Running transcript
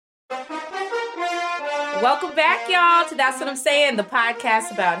Welcome back, y'all, to That's What I'm Saying, the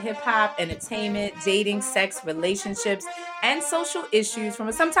podcast about hip hop, entertainment, dating, sex, relationships, and social issues from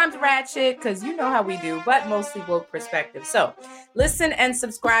a sometimes ratchet, because you know how we do, but mostly woke perspective. So listen and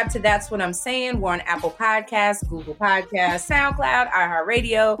subscribe to That's What I'm Saying. We're on Apple Podcasts, Google Podcasts, SoundCloud,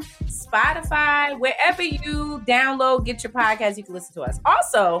 iHeartRadio, Spotify, wherever you download, get your podcast, you can listen to us.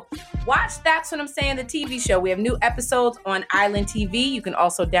 Also, watch That's What I'm Saying, the TV show. We have new episodes on Island TV. You can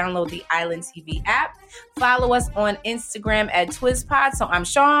also download the Island TV app. Follow us on Instagram at TwizPod. So I'm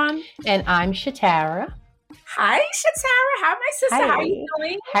Sean. And I'm Shatara. Hi, Shatara. Hi, my sister. Hi. How are you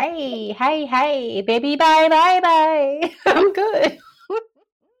doing? Hey, baby, bye. I'm good.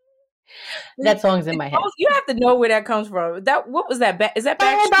 That song's in my head. You have to know where that comes from. What was that? Is that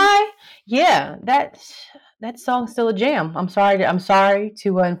Bye? Yeah, that song's still a jam. I'm sorry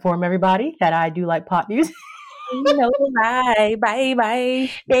to inform everybody that I do like pop music. No, bye. Baby,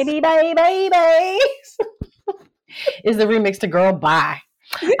 bye. Is the remix to Girl Bye.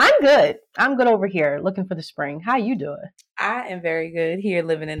 I'm good over here looking for the spring. How you doing? I am very good here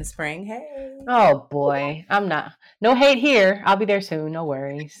living in the spring. Hey. Oh boy, I'm not. No hate here. I'll be there soon. No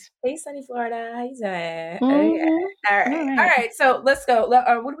worries. Hey, sunny Florida. How you doing? Mm-hmm. All right. So let's go. What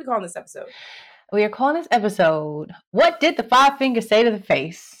are we calling this episode? We are calling this episode, What Did the Five Fingers Say to the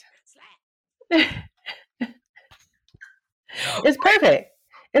Face? It's perfect.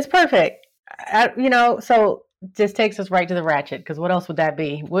 So just takes us right to the ratchet, because what else would that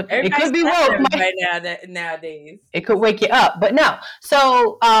be? It could be woke right nowadays. It could wake you up, but no.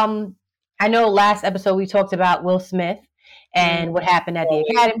 So I know last episode we talked about Will Smith and what happened at the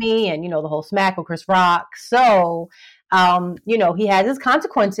Academy, and the whole smack with Chris Rock. So he has his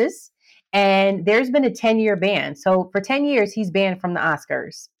consequences, and there's been a 10-year ban. So for 10 years he's banned from the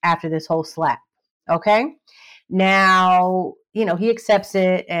Oscars after this whole slap. Okay. Now, he accepts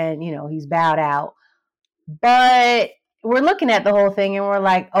it and, he's bowed out. But we're looking at the whole thing and we're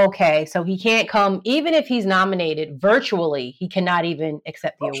like, okay, so he can't come, even if he's nominated virtually, he cannot even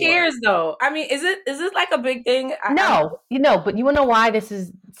accept the award. Who cares though? I mean, is it like a big thing? No, but you want to know why this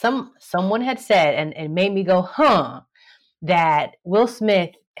is? Someone had said and made me go, that Will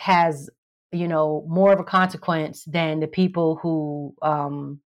Smith has, more of a consequence than the people who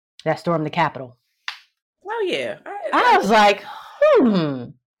that stormed the Capitol. Oh yeah, I was like,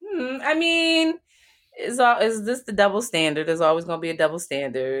 I mean, is this the double standard? There's always going to be a double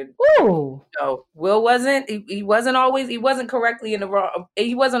standard. Ooh. No, Will wasn't. He wasn't correctly in the wrong.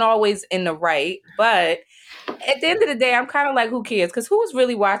 He wasn't always in the right. But at the end of the day, I'm kind of like, who cares? Because who was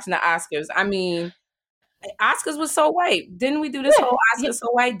really watching the Oscars? I mean, Oscars was so white. Didn't we do this whole Oscars so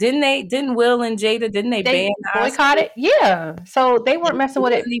white? Didn't they? Didn't Will and Jada? Didn't they ban the Oscars? Boycott it? Yeah. So they weren't messing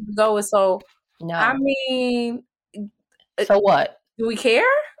with it. Didn't even go. So no. I mean, so what? Do we care?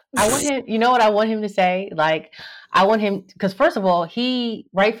 I want him. You know what I want him to say? Like, I want him, because first of all, he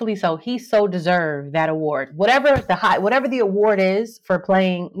rightfully so. He so deserved that award. Whatever the award is for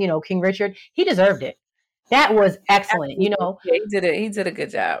playing, King Richard, he deserved it. That was excellent. Yeah, he did a good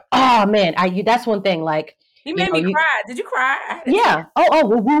job. Oh man, that's one thing. Like, he made me cry. Did you cry? Yeah. Oh,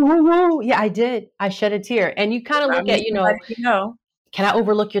 woo. Yeah, I did. I shed a tear. And you kind of look at, can I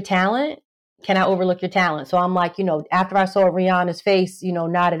overlook your talent? So I'm like, after I saw Rihanna's face,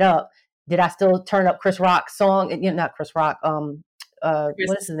 nodded up, did I still turn up Chris Rock's song? Not Chris Rock. What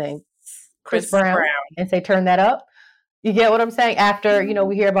is his name? Chris Brown. And say, turn that up. You get what I'm saying? After,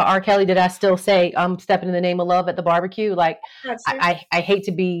 we hear about R. Kelly, did I still say, I'm stepping in the name of love at the barbecue? Like, I hate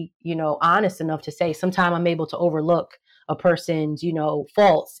to be, honest enough to say sometimes I'm able to overlook a person's,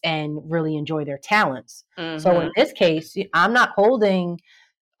 faults and really enjoy their talents. Mm-hmm. So in this case, I'm not holding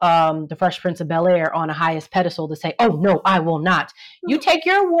the Fresh Prince of Bel-Air on a highest pedestal to say, oh no, I will not. You take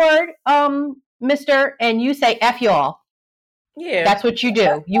your award, mister, and you say, F y'all. Yeah. That's what you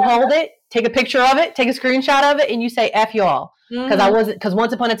do. You hold it, take a picture of it, take a screenshot of it, and you say, F y'all. Because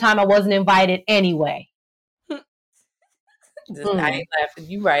once upon a time I wasn't invited anyway. I ain't laughing.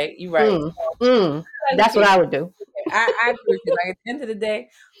 You right. That's what I would do. I agree with you. Like, at the end of the day,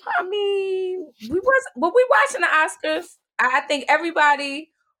 I mean, we watching the Oscars. I think everybody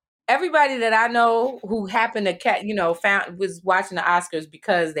that I know who happened to was watching the Oscars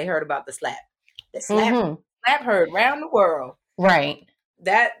because they heard about the slap. The slap heard around the world. Right.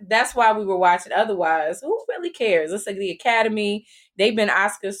 That's why we were watching. Otherwise, who really cares? It's like the Academy. They've been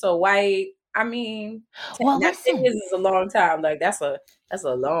Oscars so white. I mean, 10 years is a long time. Like that's a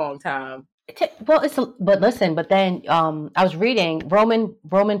long time. But then I was reading Roman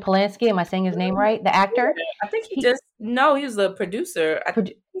Polanski. Am I saying his name right? The actor. I think he was a producer.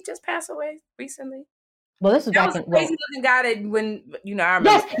 He just passed away recently. Well, this is that back was a crazy looking guy that when I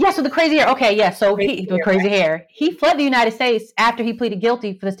remember. Yes, with the crazy hair. Okay, yes. So crazy hair. He fled the United States after he pleaded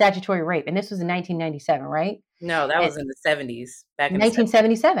guilty for the statutory rape, and this was in 1997, right? No, that was in the 70s. Back in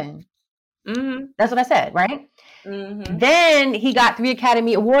 1977. Mm-hmm. That's what I said, right? Mm-hmm. Then he got 3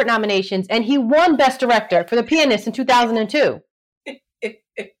 Academy Award nominations, and he won Best Director for The Pianist in 2002.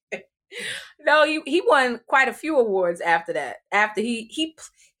 No, he won quite a few awards after that. After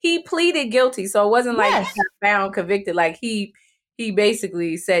he pleaded guilty, so it wasn't like he got found convicted. Like he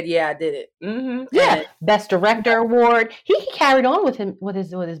basically said, "Yeah, I did it." Mm-hmm. Yeah, Best Director award. He carried on with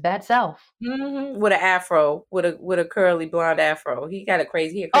his bad self. Mm-hmm. With an afro, with a curly blonde afro. He got a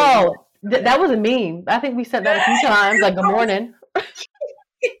crazy. That was a meme. I think we said that a few times. Like, good morning.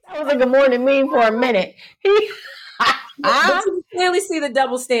 That was a good morning meme for a minute. But you clearly see the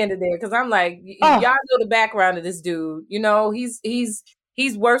double standard there, because I'm like, y'all know the background of this dude.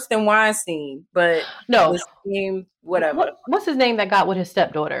 He's worse than Weinstein, but no, whatever. What's his name that got with his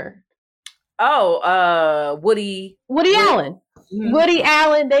stepdaughter? Oh, Woody Allen. Mm-hmm. Woody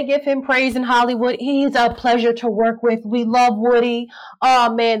Allen, they give him praise in Hollywood. He's a pleasure to work with. We love Woody.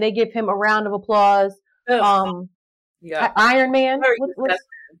 Oh man, they give him a round of applause. Yeah. Iron Man.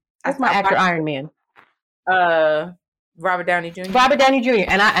 What's my actor? Iron Man. Robert Downey Jr. Robert Downey Jr.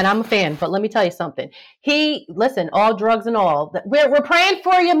 And I'm a fan, but let me tell you something. All drugs and all. We're praying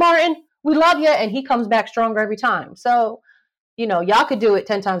for you, Martin. We love you, and he comes back stronger every time. So, y'all could do it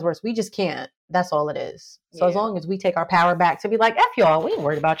 10 times worse. We just can't. That's all it is. So as long as we take our power back to be like, F y'all, we ain't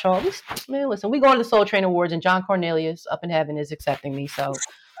worried about y'all. Listen, we go to the Soul Train Awards, and John Cornelius up in heaven is accepting me. So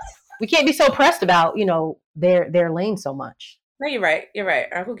we can't be so pressed about, their lane so much. No, you're right.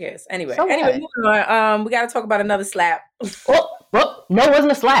 Who cares? Anyway, moving on. We got to talk about another slap. No, it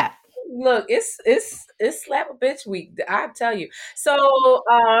wasn't a slap. Look, it's slap a bitch week. I tell you. So,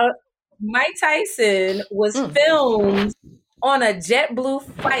 Mike Tyson was filmed on a JetBlue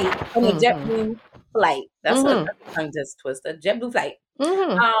flight. On a JetBlue flight. That's a tongue just twister. JetBlue flight.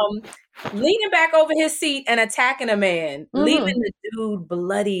 Mm-hmm. Leaning back over his seat and attacking a man, leaving the dude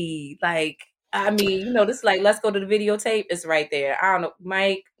bloody. Like, I mean, this is like, let's go to the videotape. It's right there. I don't know,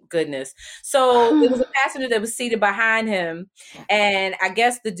 Mike. Goodness. So it was a passenger that was seated behind him, and I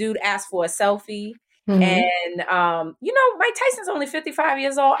guess the dude asked for a selfie. Mm-hmm. And Mike Tyson's only 55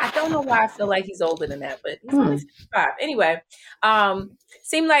 years old. I don't know why I feel like he's older than that, but he's only 55. Anyway,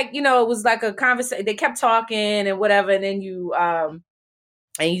 seemed like it was like a conversation. They kept talking and whatever, and then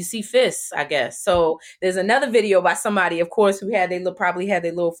you see fists, I guess. So there's another video by somebody, of course, who probably had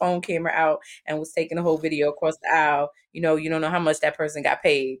their little phone camera out and was taking the whole video across the aisle. You don't know how much that person got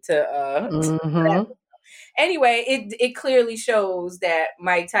paid to. Anyway, it clearly shows that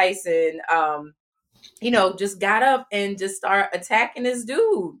Mike Tyson, just got up and just started attacking this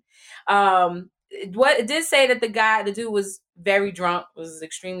dude. What it did say that the dude was very drunk, was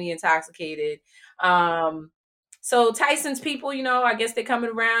extremely intoxicated. So Tyson's people, I guess they're coming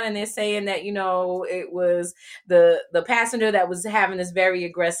around and they're saying that, it was the passenger that was having this very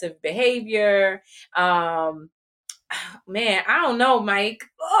aggressive behavior. Man, I don't know, Mike.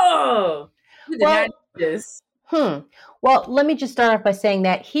 Oh, you did not do this. Well, let me just start off by saying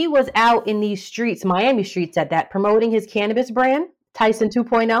that he was out in these streets, Miami streets at that, promoting his cannabis brand, Tyson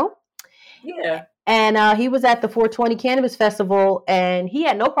 2.0. Yeah. And he was at the 420 Cannabis Festival, and he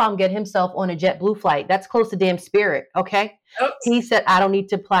had no problem getting himself on a JetBlue flight. That's close to damn Spirit, okay? Oops. He said, I don't need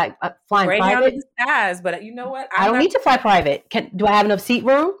to fly private. Disguise, but you know what? I don't need to fly private. Do I have enough seat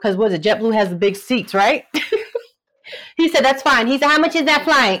room? Because JetBlue has the big seats, right? He said, that's fine. He said, how much is that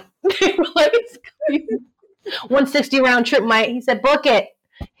flight? 160 round trip, Mike. He said, book it.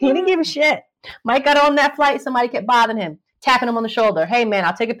 He didn't give a shit. Mike got on that flight. Somebody kept bothering him, tapping him on the shoulder. Hey, man,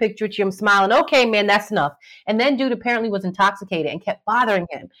 I'll take a picture with you. I'm smiling. Okay, man, that's enough. And then dude apparently was intoxicated and kept bothering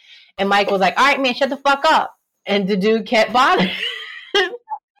him. And Mike was like, all right, man, shut the fuck up. And the dude kept bothering him.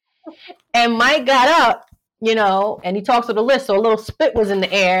 And Mike got up, and he talks to the list. So a little spit was in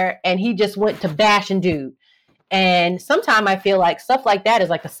the air, and he just went to bashing dude. And sometimes I feel like stuff like that is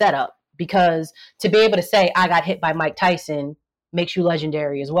like a setup, because to be able to say I got hit by Mike Tyson makes you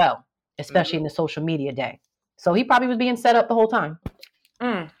legendary as well, especially in the social media day. So he probably was being set up the whole time.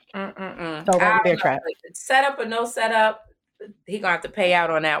 So bear trap. Set up or no setup, he gonna have to pay out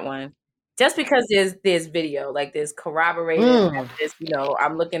on that one. Just because there's video, like there's corroborated.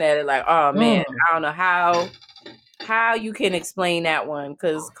 I'm looking at it like, oh man, I don't know how you can explain that one,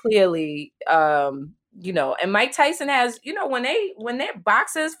 because clearly, and Mike Tyson has, when they're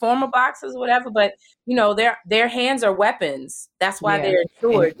boxers, former boxers, whatever, but their hands are weapons. That's why they're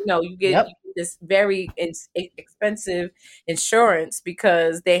insured. You get this very expensive insurance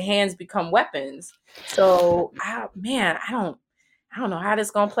because their hands become weapons. So, I don't know how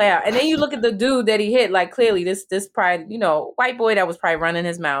this gonna play out. And then you look at the dude that he hit. Like clearly, this probably white boy that was probably running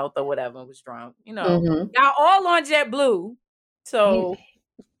his mouth or whatever was drunk. Y'all all on JetBlue, so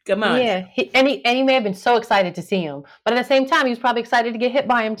come on. Yeah, he may have been so excited to see him, but at the same time, he was probably excited to get hit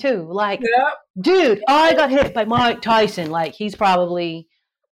by him too. Like, dude, I got hit by Mike Tyson. Like, he's probably.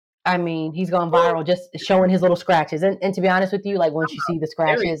 I mean, he's gone viral just showing his little scratches. And to be honest with you, like once you see the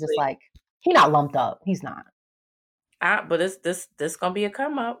scratches, it's like he's not lumped up. He's not. But this gonna be a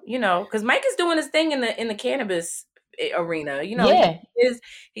come up, because Mike is doing his thing in the cannabis arena. Yeah.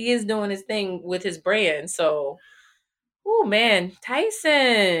 He is doing his thing with his brand. So, oh man,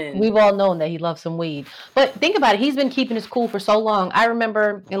 Tyson. We've all known that he loves some weed, but think about it. He's been keeping his cool for so long. I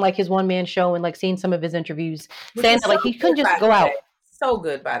remember in like his one man show and like seeing some of his interviews saying that like he couldn't just go out. So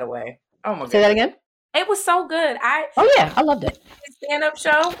good, by the way. Oh my god. Say that again. It was so good. I loved it. His stand-up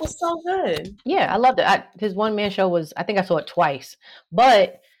show was so good. Yeah, I loved it. His one-man show was, I think I saw it twice.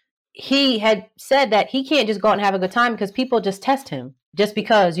 But he had said that he can't just go out and have a good time because people just test him. Just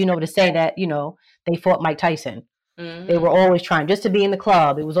because, to say that, they fought Mike Tyson. Mm-hmm. They were always trying just to be in the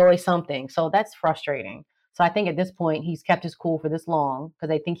club. It was always something. So that's frustrating. So I think at this point, he's kept his cool for this long because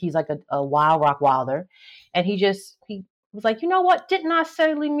they think he's like a wild rock wilder. And he was like, you know what? Didn't I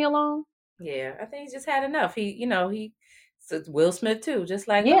say leave me alone? Yeah, I think he's just had enough. So Will Smith too, just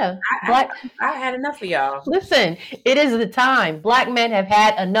like I had enough of y'all. Listen, it is the time. Black men have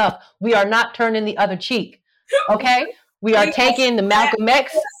had enough. We are not turning the other cheek. Okay, we are taking the Malcolm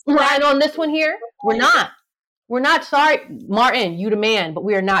X line on this one here. We're not. Sorry, Martin, you the man, but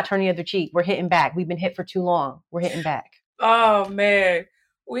we are not turning the other cheek. We're hitting back. We've been hit for too long. We're hitting back. Oh man.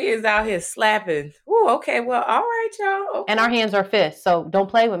 We is out here slapping. Ooh, okay. Well, all right, y'all. Okay. And our hands are fists, so don't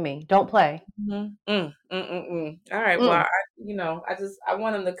play with me. Don't play. All right. Well, I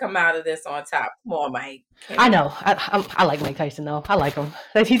want him to come out of this on top. Come on, Mike. I know. I like Mike Tyson though. I like him.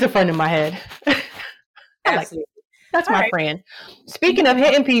 He's a friend in my head. Absolutely. That's all my friend. Speaking of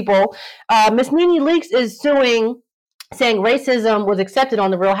hitting people, Miss Nene Leakes is suing, saying racism was accepted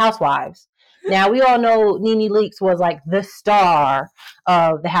on The Real Housewives. Now, we all know Nene Leakes was like the star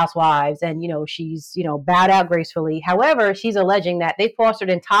of the Housewives and, she's, bowed out gracefully. However, she's alleging that they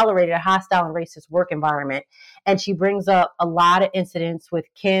fostered and tolerated a hostile and racist work environment. And she brings up a lot of incidents with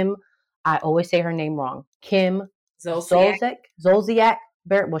Kim. I always say her name wrong. Kim Zolciak.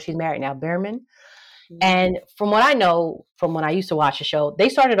 Well, she's married now, Behrman. Mm-hmm. And from what I know, from when I used to watch the show, they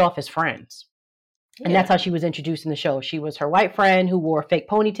started off as friends. And that's how she was introduced in the show. She was her white friend who wore fake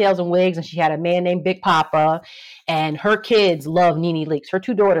ponytails and wigs, and she had a man named Big Papa. And her kids love Nene Leakes. Her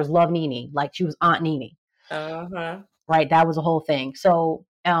two daughters love Nene, like she was Aunt Nene. Right, that was a whole thing. So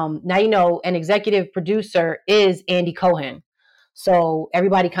now an executive producer is Andy Cohen. So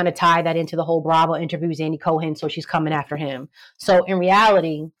everybody kind of tied that into the whole Bravo interviews, Andy Cohen. So she's coming after him. So in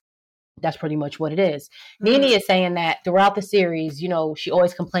reality, that's pretty much what it is. Mm-hmm. Nene is saying that throughout the series, she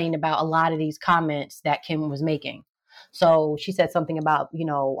always complained about a lot of these comments that Kim was making. So she said something about,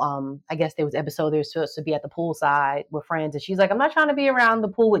 I guess there was an episode they were supposed to be at the poolside with friends. And she's like, I'm not trying to be around the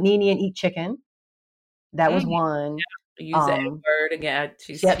pool with Nene and eat chicken. That was one. Use the N-word again.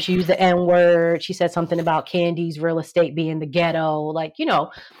 She used the N-word. She said something about Candy's real estate being the ghetto. Like,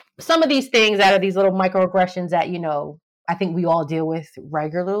 some of these things out of these little microaggressions that, I think we all deal with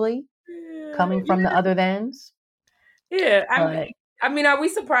regularly. Coming from the other thens. Yeah, I mean, are we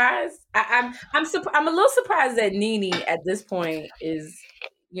surprised? I'm a little surprised that Nene at this point is,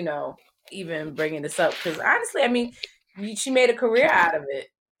 even bringing this up because honestly, I mean, she made a career out of it.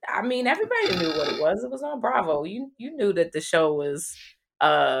 I mean, everybody knew what it was. It was on Bravo. You knew that the show was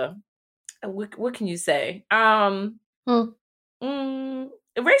what can you say? Racially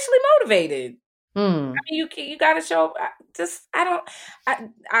motivated. I mean, you got to show. I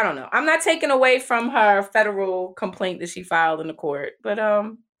don't know. I'm not taking away from her federal complaint that she filed in the court, but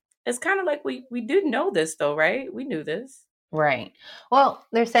it's kind of like we did know this though, right? We knew this, right? Well,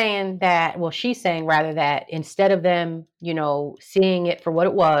 they're saying that. Well, she's saying rather that instead of them, seeing it for what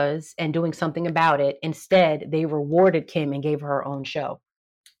it was and doing something about it, instead they rewarded Kim and gave her her own show,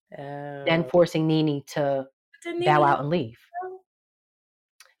 then forcing Nene to bow out and leave.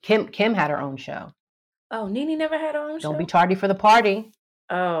 Kim had her own show. Oh, Nene never had her own show? Don't be tardy for the party.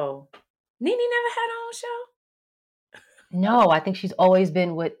 Oh. Nene never had her own show? No, I think she's always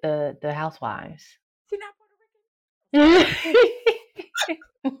been with the Housewives. She's not Puerto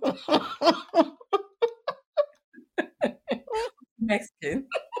Rican? Mexican.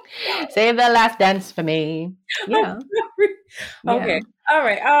 Save the last dance for me. Yeah. Okay. All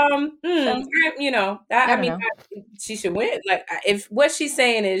right. I mean, she should win. Like, if what she's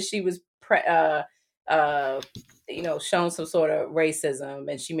saying is she was shown some sort of racism,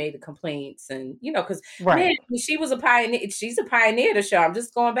 and she made the complaints, and because man, she was a pioneer. She's a pioneer of the show. I'm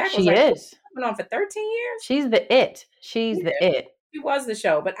just going back. She is been on for 13 years. She's the it. She's the it. She was the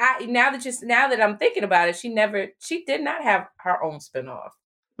show, but now that I'm thinking about it, she did not have her own spinoff.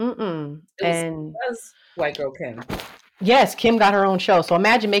 It was White Girl Kim. Yes, Kim got her own show. So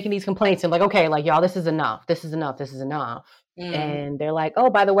imagine making these complaints and like, okay, like y'all, this is enough. This is enough. This is enough. Mm. And they're like, oh,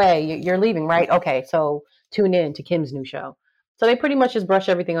 by the way, you're leaving, right? Okay, so tune in to Kim's new show. So they pretty much just brush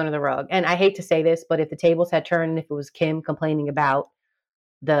everything under the rug. And I hate to say this, but if the tables had turned and if it was Kim complaining about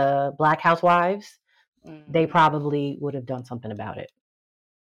the Black Housewives, they probably would have done something about it.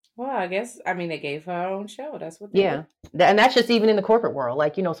 Well, I guess, they gave her own show. That's what they did. And that's just even in the corporate world.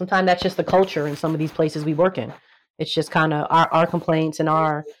 Like, sometimes that's just the culture in some of these places we work in. It's just kind of our complaints and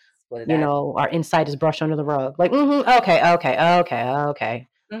our insight is brushed under the rug. Like, okay.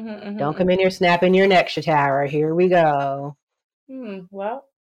 Don't come in here snapping your neck, Shatara. Here we go. Well,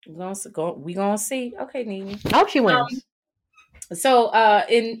 we're gonna see. Okay, Nene. I hope she wins. So,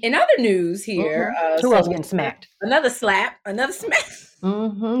 in other news here, who else getting smacked? Another smack. This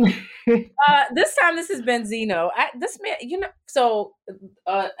time, this is Benzino. This man, So,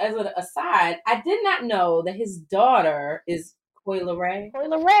 as an aside, I did not know that his daughter is Coi Leray. Coi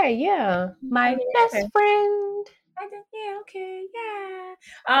Leray, yeah, my best friend. Okay,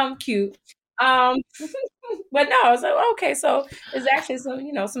 cute. But no, I was like, okay, so there's actually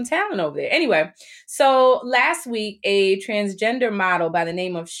some talent over there. Anyway, so last week, a transgender model by the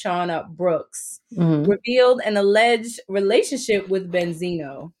name of Shauna Brooks revealed an alleged relationship with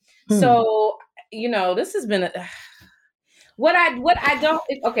Benzino. So, this has been what I don't.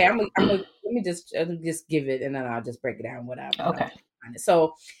 Okay, I'm gonna let me just give it, and then I'll just break it down. Okay.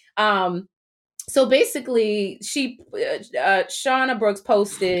 So basically, Shauna Brooks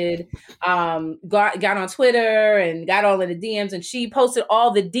posted, got on Twitter and got all of the DMs, and she posted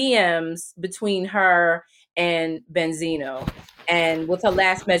all the DMs between her and Benzino. And with her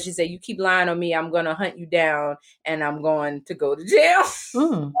last message, she said, "You keep lying on me, I'm going to hunt you down, and I'm going to go to jail."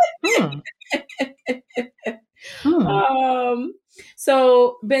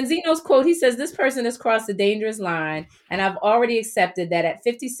 So Benzino's quote, he says, "This person has crossed a dangerous line, and I've already accepted that at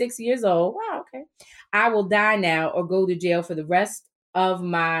 56 years old, I will die now or go to jail for the rest of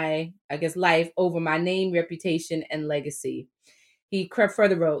my, life over my name, reputation, and legacy." He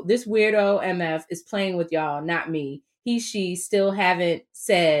further wrote, "This weirdo MF is playing with y'all, not me. She still haven't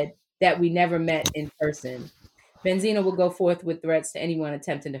said that we never met in person. Benzino will go forth with threats to anyone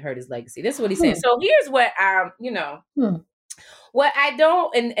attempting to hurt his legacy." This is what he's saying. So here's what what I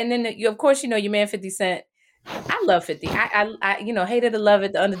don't, and then of course, your man 50 Cent. I love 50. I hated to love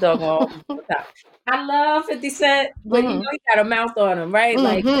it, the underdog on top. I love 50 Cent, but he got a mouth on him, right?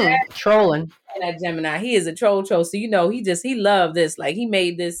 Like trolling. And that Gemini, he is a troll. So he loved this. Like he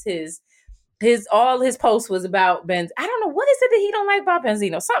made this his all his posts was about Benz. I don't know what is it that he don't like about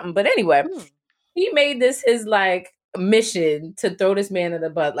Benzino, something. But anyway, he made this his mission to throw this man in the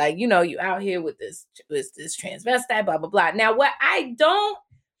butt. Like, you out here with this transvestite, blah blah blah. Now, what I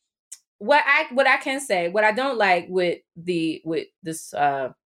can say, what I don't like with this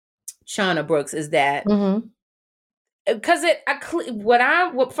Shauna Brooks is that because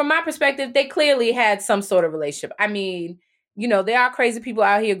from my perspective, they clearly had some sort of relationship. I mean, there are crazy people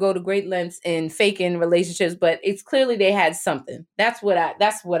out here go to great lengths in faking relationships, but it's clearly they had something. That's what I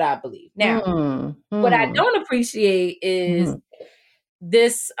believe. Now, what I don't appreciate is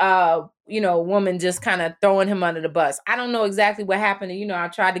this woman just kind of throwing him under the bus. I don't know exactly what happened. I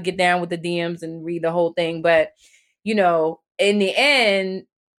tried to get down with the DMs and read the whole thing, but in the end,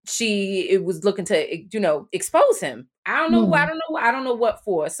 it was looking to expose him. I don't know what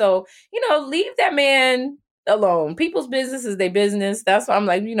for. So, leave that man alone. People's business is their business. That's why I'm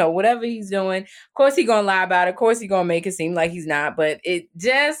like, whatever he's doing, of course he's gonna lie about it. Of course he's gonna make it seem like he's not. But it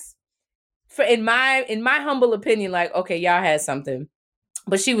just, in my humble opinion, like, okay, y'all had something,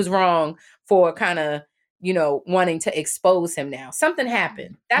 but she was wrong for kind of, wanting to expose him. Now something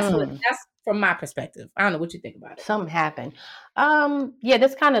happened. That's from my perspective. I don't know what you think about it. Something happened.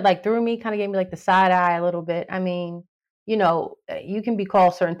 This kind of threw me, kind of gave me the side eye a little bit. I mean, you can be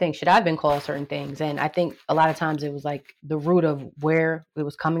called certain things. Should I've been called certain things? And I think a lot of times it was the root of where it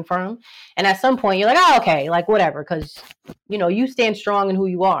was coming from. And at some point you're like, oh, okay, whatever. Cause you stand strong in who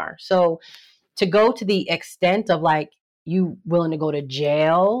you are. So to go to the extent of you willing to go to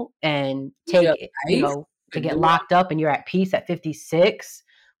jail and take to get locked up and you're at peace at 56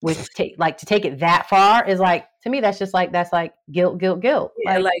 to take it that far is To me, that's like guilt.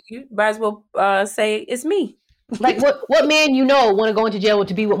 Yeah, like you might as well say it's me. Like what man want to go into jail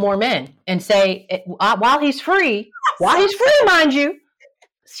to be with more men and say while he's free, mind you,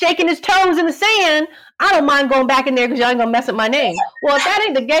 shaking his toes in the sand, I don't mind going back in there because y'all ain't gonna mess up my name. Well, if that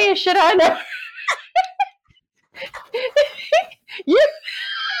ain't the gayest shit I know.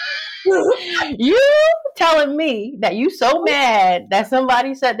 You telling me that you so mad that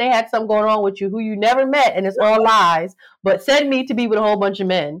somebody said they had something going on with you who you never met and it's all lies, but send me to be with a whole bunch of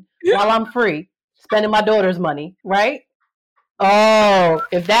men while I'm free, spending my daughter's money, right? Oh,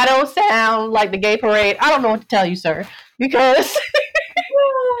 if that don't sound like the gay parade, I don't know what to tell you, sir. Because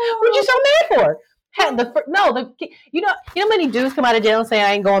what you so mad for? You know how many dudes come out of jail and say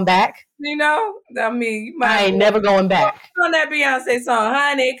I ain't going back. You know, I mean, I ain't never going back. On that Beyonce song,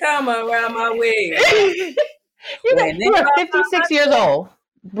 honey, come around my way. You are 56 years old,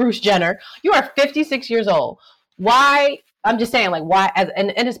 Bruce Jenner. You are 56 years old. Why? I'm just saying, like, why?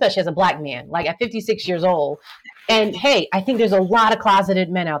 And especially as a black man, like at 56 years old. And hey, I think there's a lot of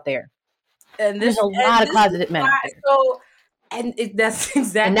closeted men out there. There's a lot of closeted men out there. So, that's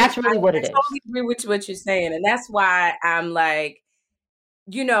exactly. And that's really what it is. I totally agree with what you're saying, and that's why I'm like,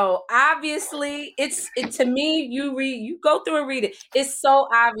 you know, obviously, to me, you go through and read it. It's so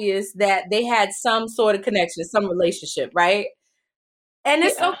obvious that they had some sort of connection, some relationship, right? And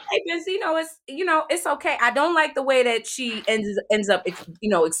it's okay, Benzino. It's okay. I don't like the way that she ends up,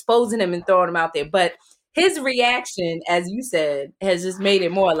 exposing him and throwing him out there. But his reaction, as you said, has just made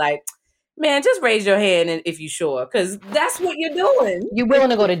it more like, man, just raise your hand if you're sure, because that's what you're doing. You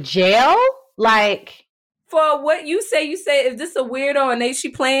willing to go to jail, like? For what you say, is this a weirdo and she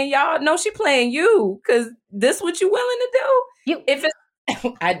playing y'all? No, she playing you, because this what you willing to do? If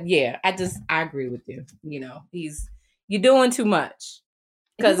it's, I agree with you. You know, you're doing too much.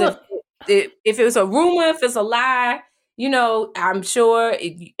 Because if it was a rumor, if it's a lie, you know, I'm sure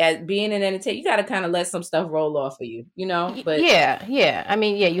as being an entertainer, you got to kind of let some stuff roll off of you, you know? But yeah. I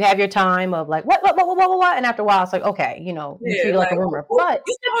mean, you have your time of like, what? And after a while, it's like, okay, you know, you treat it like a rumor. But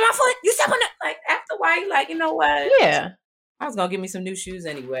you step on my foot, you step on it. Like, after a while, you're like, you know what? Yeah. I was going to give me some new shoes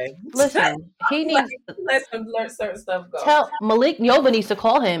anyway. Listen, he needs to let him learn certain stuff go. Tell Malik Yoba needs to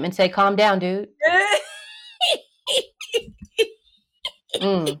call him and say, calm down, dude.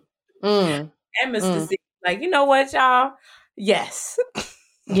 And Mr. C, like, you know what, y'all? Yes.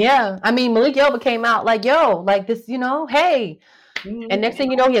 Yeah. I mean, Malik Yoba came out like, yo, like this, you know, hey. Mm-hmm. And next thing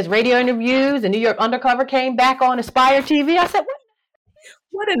you know, he has radio interviews, and New York Undercover came back on Aspire TV. I said,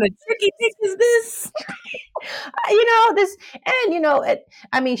 what in the tricky dick is this? You know, this, and, you know,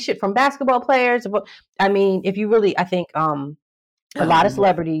 I mean, shit from basketball players. I mean, if you really, I think, a lot of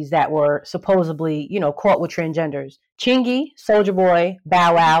celebrities that were supposedly, you know, caught with transgenders. Chingy, Soulja Boy,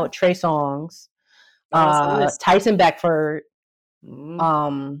 Bow Wow, Trey Songz, Tyson Beckford,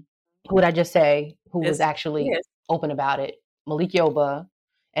 who would I just say, who was actually open about it? Malik Yoba.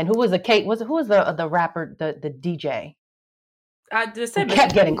 And who was the rapper, the DJ? I just said he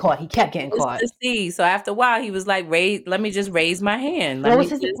kept getting caught. Mr. C. So after a while, he was like, let me just raise my hand. What was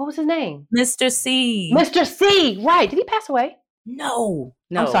his name? Mr. C. Mr. C. Right. Did he pass away? No.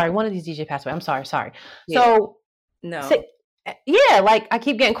 I'm sorry. One of these DJ passed away. I'm sorry. Yeah. So, no. Like I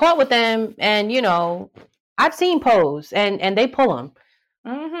keep getting caught with them, and you know, I've seen Pose, and they pull them.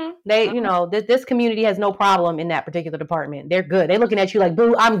 Mm-hmm. They, you know, this community has no problem in that particular department. They're good. They're looking at you like,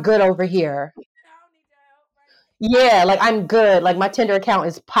 boo, I'm good over here. Yeah, like I'm good. Like my Tinder account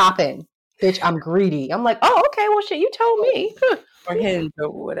is popping. Bitch, I'm greedy. I'm like, oh, okay, well, shit, you told me. Or Hinge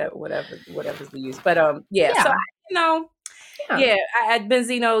or whatever's the use. But So you know. Yeah,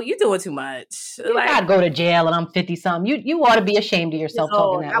 Benzino, you doing too much. You gotta go to jail, and I'm 50-something. You ought to be ashamed of yourself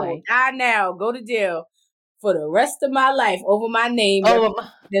talking that way. I will die now. Go to jail for the rest of my life over my name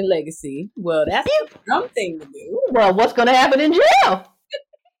and legacy. Well, that's a dumb thing to do. Well, what's gonna happen in jail?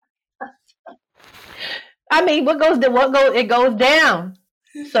 I mean, it goes down.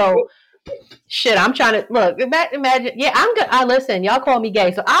 So. Shit, I'm trying to look. Imagine, yeah, I'm good. Listen, y'all call me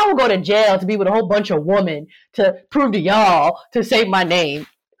gay, so I will go to jail to be with a whole bunch of women to prove to y'all to save my name.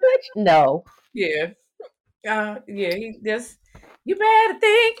 Bitch, no. Yeah. He just. You better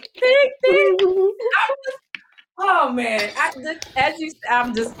think. Oh man,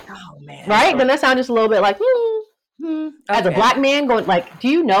 I'm just. Oh man. Right? Then that sounds just a little bit like. As a black man, going like, do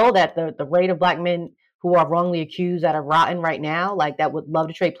you know that the rate of black men who are wrongly accused that are rotten right now, like that would love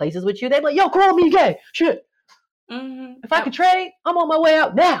to trade places with you, they'd be like, yo, call me gay. Shit. Mm-hmm. If I could trade, I'm on my way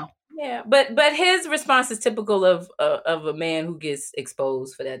out now. Yeah, but his response is typical of a man who gets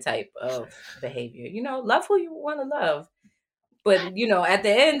exposed for that type of behavior. You know, love who you want to love. But you know, at the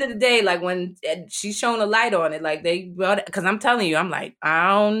end of the day, like when she's showing a light on it, like they brought it, because I'm telling you, I'm like, I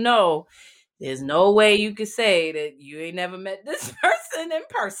don't know. There's no way you could say that you ain't never met this person in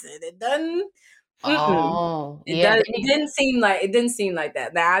person. It doesn't. Oh, it does. It didn't seem like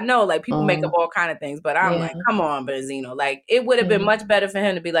that. Now I know, like people make up all kind of things, but I'm like, come on, Benzino. Like it would have been much better for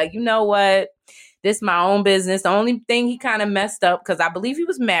him to be like, you know what? This is my own business. The only thing he kind of messed up, because I believe he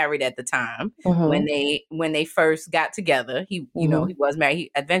was married at the time when they first got together. He, you know, he was married.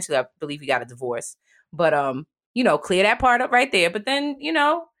 He eventually, I believe, he got a divorce. But you know, clear that part up right there. But then, you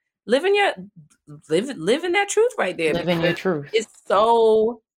know, living that truth right there. Living your truth.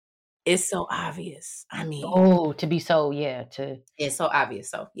 It's so obvious. I mean, to be so, it's so obvious.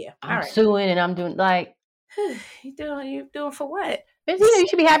 So yeah, I'm suing and I'm doing like you doing for what? Benzino, you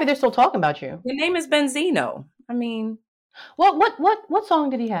should be happy they're still talking about you. Your name is Benzino. I mean, what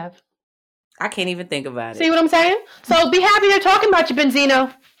song did he have? I can't even think about it. See what I'm saying? So be happy they're talking about you,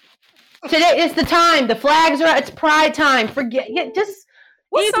 Benzino. Today is the time. The flags are out. It's pride time.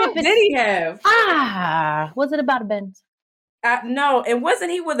 What song did he have? Was it about a Benz? No, and wasn't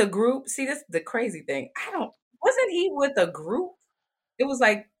he with a group? See, this is the crazy thing. Wasn't he with a group? It was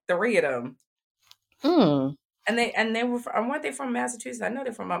like 3 of them. And they were weren't they from Massachusetts? I know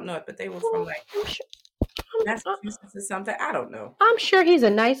they're from up north, but they were from like Massachusetts or something. I don't know. I'm sure he's a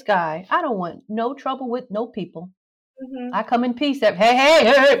nice guy. I don't want no trouble with no people. I come in peace.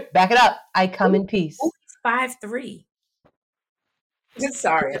 Hey, back it up. I come in peace. He's 5'3".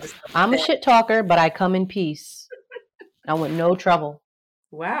 Sorry. I'm a shit talker, but I come in peace. I want no trouble.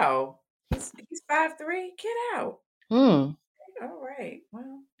 Wow. He's 5'3". Get out. All right.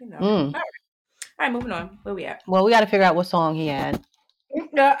 Well, you know. All right, moving on. Where we at? Well, we got to figure out what song he had.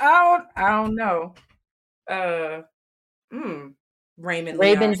 I don't know. Raymond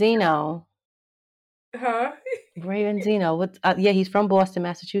Benzino. Huh? Ray Benzino. He's from Boston,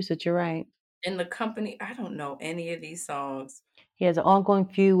 Massachusetts. You're right. In the company, I don't know any of these songs. He has an ongoing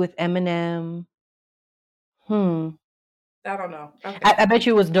feud with Eminem. I don't know. Okay. I bet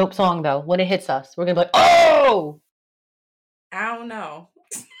you it was a dope song though. When it hits us, we're gonna be like, oh! I don't know.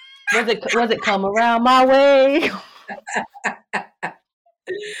 Was it Come Around My Way?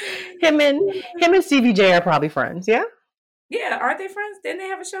 him and Stevie J are probably friends, yeah? Yeah, aren't they friends? Didn't they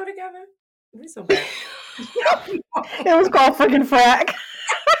have a show together? We're so bad. It was called freaking Frack.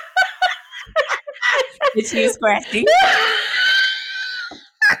 Did she scratchy?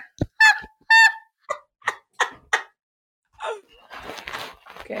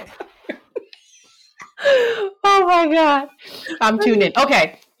 Okay. Oh my God. I'm tuned in.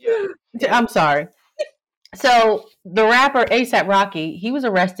 Okay. I'm sorry. So the rapper A$AP Rocky, he was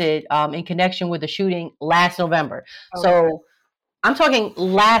arrested in connection with a shooting last November. Okay. So I'm talking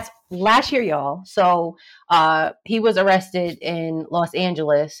last year, y'all. So he was arrested in Los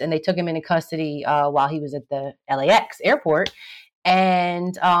Angeles and they took him into custody while he was at the LAX airport.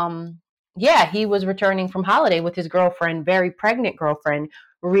 And he was returning from holiday with his girlfriend, very pregnant girlfriend,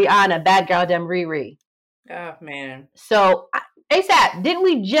 Rihanna, bad girl dem Riri. Oh, man. So A$AP, didn't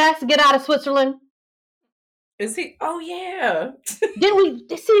we just get out of Switzerland? Is he? Oh, yeah. Didn't we?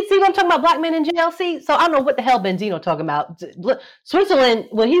 See what I'm talking about? Black men in jail? See? So I don't know what the hell Benzino talking about. Switzerland,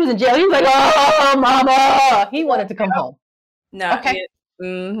 when he was in jail, he was like, oh, mama. He wanted to come home. No. Okay.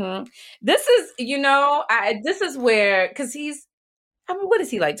 This is, this is where, because he's, what is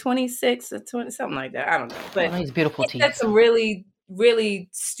he, like 26 or 20, something like that? I don't know. But he's beautiful teeth. He said some really, really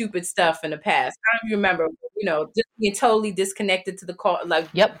stupid stuff in the past. I don't even remember, just being totally disconnected to the car,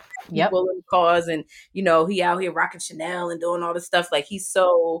 like people in cars, and he out here rocking Chanel and doing all this stuff. Like he's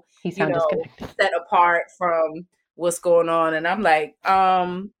so set apart from what's going on. And I'm like,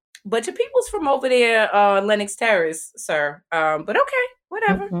 but your people's from over there, Lenox Terrace, sir. But okay,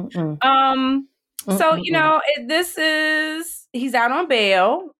 whatever. So this is he's out on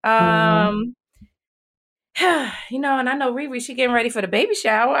bail. And I know Riri, she getting ready for the baby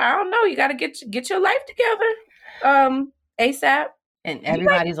shower. I don't know. You got to get your life together, ASAP. And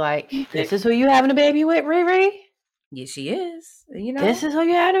everybody's like, "This is who you having a baby with, Riri?" Yeah, she is. This is who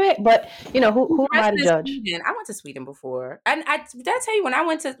you having it. But who am I to judge? Sweden. I went to Sweden before, and did I tell you when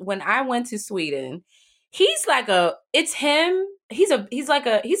I went to Sweden, he's like it's him. He's a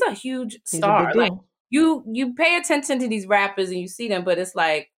huge star. Like you pay attention to these rappers and you see them, but it's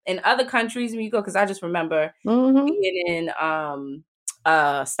like in other countries when you go, because I just remember being in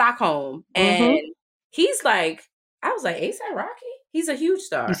Stockholm, and he's like, I was like, A$AP Rocky? He's a huge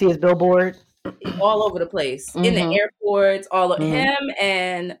star. You see his billboard? All over the place. In the airports, all of him,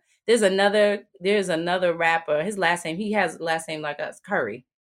 and there's another rapper, his last name, he has a last name like us, Curry.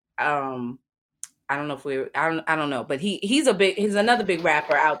 I I don't know if I don't know, but he's another big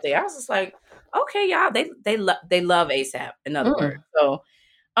rapper out there. I was just like, okay, y'all, they love ASAP. In other words, so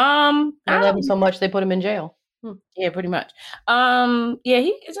they love him so much they put him in jail. Yeah, pretty much. Yeah,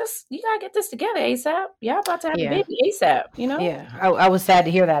 you gotta get this together ASAP. Y'all about to have a baby ASAP, you know? Yeah, I was sad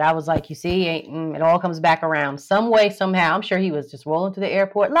to hear that. I was like, you see, it all comes back around some way, somehow. I'm sure he was just rolling to the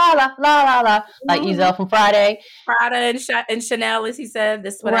airport, la la la la la, like Ezel from Friday. Prada and Chanel, as he said,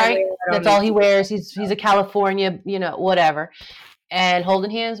 this is what I wear. That's all he wears. He's a California, whatever, and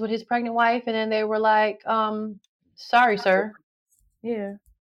holding hands with his pregnant wife, and then they were like, sorry, sir. Yeah.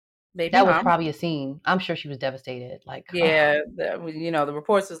 Baby that mom. Was probably a scene. I'm sure she was devastated. Like, yeah, the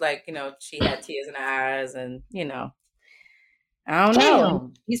reports was like, she had tears in her eyes, and I don't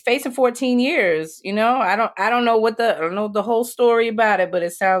know. He's facing 14 years. I don't know I don't know the whole story about it, but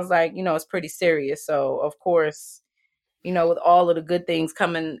it sounds like it's pretty serious. So of course, with all of the good things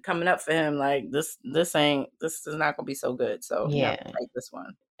coming up for him, like this is not gonna be so good. So yeah, like this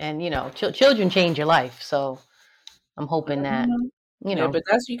one. And children change your life. So I'm hoping that. Yeah, but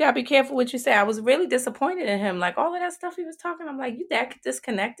you gotta be careful what you say. I was really disappointed in him. Like all of that stuff he was talking, I'm like, you that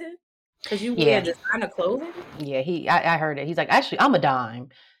disconnected because you wear designer clothing. Yeah, I heard it. He's like, actually, I'm a dime.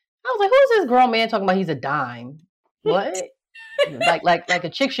 I was like, who's this grown man talking about he's a dime? What? like a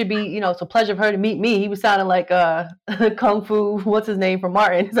chick should be, it's a pleasure for her to meet me. He was sounding like Kung Fu. What's his name from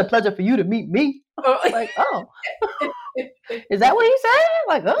Martin? It's a pleasure for you to meet me. Like, oh. Is that what he said?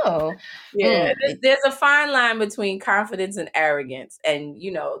 Like, oh. Yeah, there's a fine line between confidence and arrogance. And,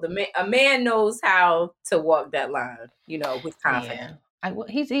 a man knows how to walk that line, with confidence. Yeah.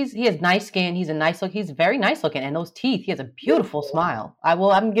 He has nice skin. He's a nice look. He's very nice looking. And those teeth, he has a beautiful smile. I'm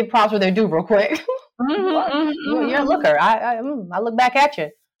going to give props where they're due real quick. You're a looker. I look back at you.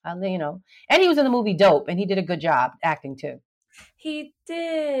 And he was in the movie Dope, and he did a good job acting too. He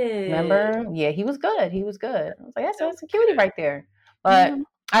did. Remember? Yeah, he was good. I was like, that's a cutie right there. But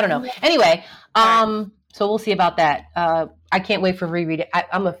I don't know. Anyway, so we'll see about that. I can't wait for Riri.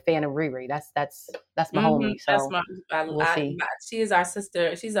 I'm a fan of Riri. That's my homie. So we'll see. She is our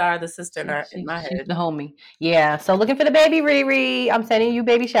sister. She's the sister in my head. She's the homie. Yeah. So looking for the baby Riri. I'm sending you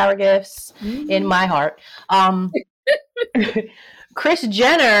baby shower gifts in my heart. Kris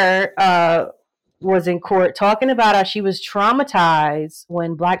Jenner was in court talking about how she was traumatized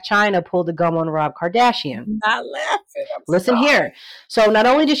when Blac Chyna pulled a gun on Rob Kardashian. Not laughing. Listen here. So not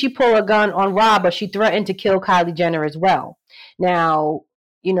only did she pull a gun on Rob, but she threatened to kill Kylie Jenner as well. Now,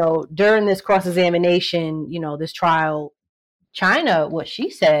 during this cross-examination, this trial, Chyna, what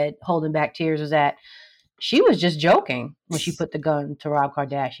she said, holding back tears, was that she was just joking when she put the gun to Rob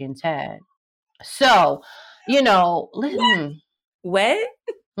Kardashian's head. So, listen. What?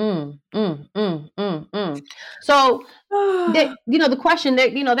 So, the question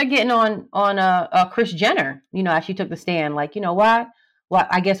that they're getting on Kris Jenner, as she took the stand, like, why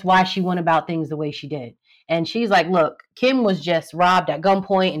I guess why she went about things the way she did. And she's like, look, Kim was just robbed at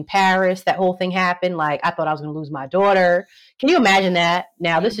gunpoint in Paris. That whole thing happened. Like, I thought I was going to lose my daughter. Can you imagine that?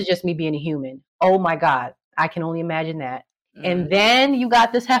 Now, this is just me being a human. Oh my God. I can only imagine that. And then you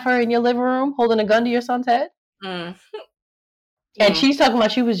got this heifer in your living room holding a gun to your son's head. And she's talking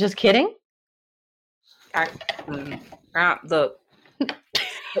about she was just kidding. Look.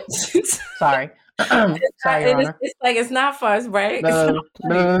 Sorry. Sorry, Your Honor. It's like, it's not fun, right?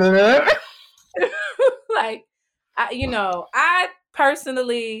 Like, I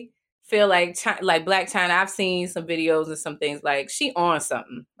personally feel like Blac Chyna, I've seen some videos and some things, like she on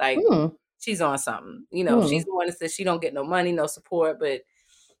something. Like she's on something. She's the one that says she don't get no money, no support, but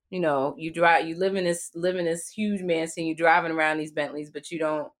you live in this huge mansion, you driving around these Bentleys, but you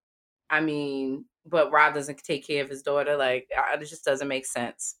don't, but Rob doesn't take care of his daughter. Like, it just doesn't make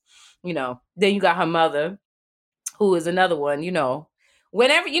sense. Then you got her mother, who is another one, when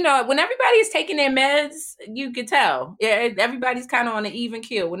everybody is taking their meds, you could tell. Yeah, everybody's kind of on an even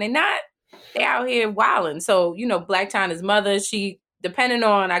keel. When they're not, they out here wilding. So, Blac Chyna's mother, she, depending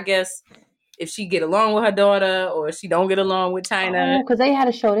on, I guess, if she get along with her daughter or if she don't get along with Chyna. Oh, because they had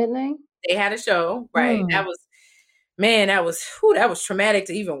a show, didn't they? They had a show, right? That was traumatic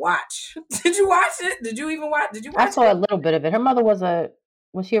to even watch. Did you watch it? Did you watch I saw a little bit of it. Her mother was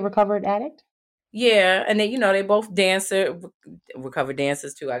she a recovered addict? Yeah, and they both recovered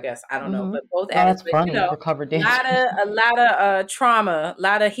dancers too, I guess. I don't know, but both addicts. That's funny. Recovered dancers. A lot of trauma, a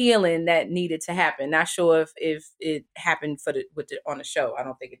lot of healing that needed to happen. Not sure if it happened on the show. I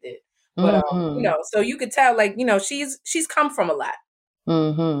don't think it did. But so you could tell, like, she's come from a lot.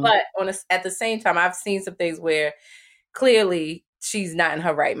 But at the same time, I've seen some things where clearly she's not in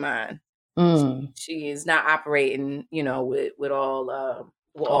her right mind. She is not operating, with all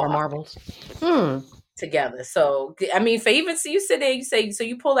all her marbles together. So I mean, for even so, you sit there, you say, so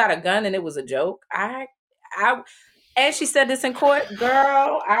you pulled out a gun and it was a joke. And she said this in court,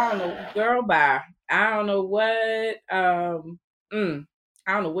 girl. I don't know, girl. Bye. I don't know what. I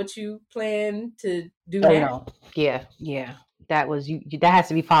don't know what you plan to do now. No. Yeah. That was you. That has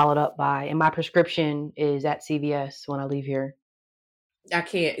to be followed up by. And my prescription is at CVS when I leave here. I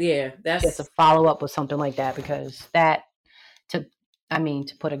can't. Yeah, that's just a follow up with something like that, because to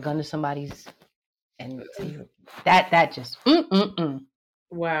put a gun to somebody's and that just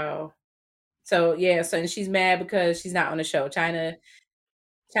wow. So yeah, so and she's mad because she's not on the show. China,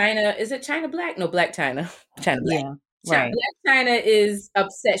 is it China Black? No, Black China. China Black. Yeah, right. Black China is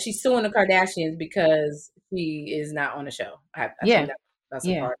upset. She's suing the Kardashians because she is not on the show. I think that's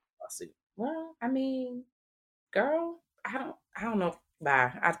a part of the lawsuit. Well, I mean, girl, I don't know.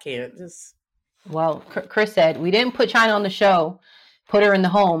 Bye. I can't just. Well, Chris said we didn't put China on the show, put her in the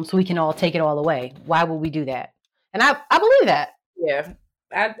home so we can all take it all away. Why would we do that? And I believe that. Yeah.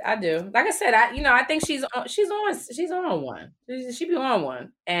 I do. Like I said, I think she's on one. She be on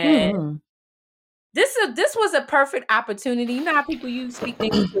one. And this was a perfect opportunity. You know how people use speak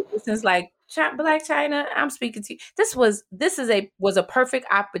English since like Black China. I'm speaking to you. This was a perfect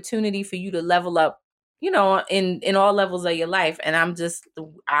opportunity for you to level up, in all levels of your life. And I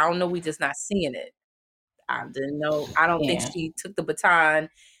don't know, we just not seeing it. I didn't know. I don't think she took the baton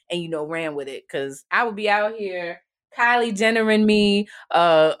and ran with it, because I would be out here Kylie Jenner and me,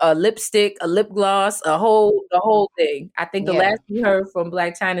 a lipstick, a lip gloss, the whole thing. I think the last we heard from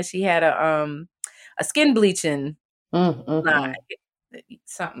Black China, she had a skin bleaching line,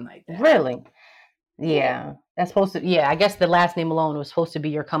 something like that. Really? Yeah. That's supposed to. Yeah, I guess the last name alone was supposed to be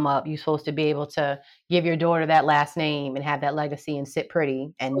your come up. You're supposed to be able to give your daughter that last name and have that legacy and sit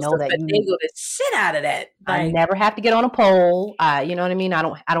pretty and know that you go the shit out of that. I never have to get on a pole. You know what I mean? I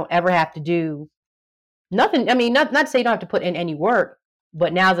don't ever have to do nothing. I mean, not to say you don't have to put in any work,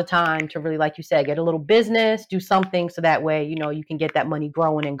 but now's the time to really, like you said, get a little business, do something so that way, you can get that money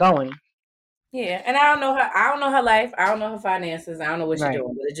growing and going. Yeah. And I don't know her life. I don't know her finances. I don't know what she's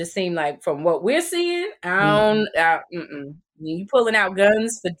doing, but it just seemed like from what we're seeing, you pulling out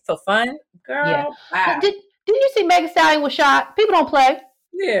guns for fun, girl. Yeah. Did you see Megan Thee Stallion was shot? People don't play.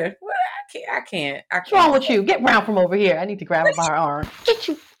 Yeah. Well, I can't. What's wrong with you? Get round from over here. I need to grab her by her arm. Get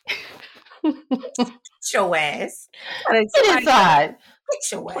you. Your ass. Get inside.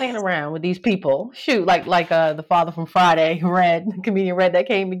 Playing around with these people. Shoot, like the father from Friday, Red, the comedian Red, that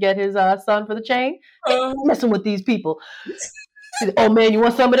came to get his son for the chain. Messing with these people. He said, "Oh man, you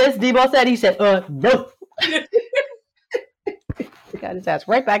want some of this?" Debo said. He said, "No." He got his ass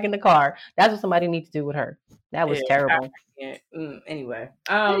right back in the car. That's what somebody needs to do with her. That was terrible. Anyway.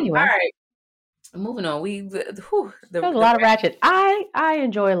 All right. Moving on. There's a lot of ratchet. I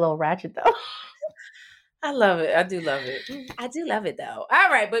enjoy a little ratchet though. I love it. I do love it. I do love it though. All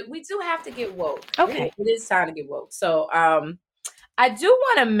right, but we do have to get woke. Okay. It is time to get woke. So I do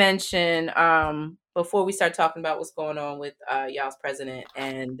want to mention before we start talking about what's going on with y'all's president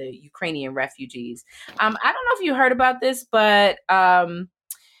and the Ukrainian refugees. I don't know if you heard about this, but the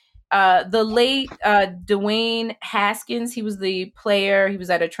late Dwayne Haskins, he was the player. He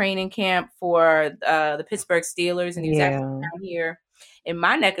was at a training camp for the Pittsburgh Steelers, and he was actually down here in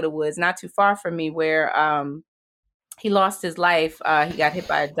my neck of the woods, not too far from me, where he lost his life. He got hit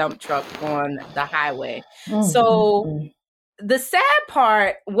by a dump truck on the highway. So the sad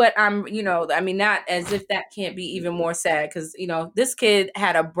part, not as if that can't be even more sad, because, this kid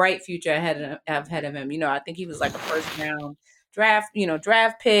had a bright future ahead of him. I think he was like a first round draft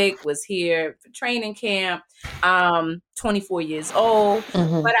pick, was here for training camp, 24 years old.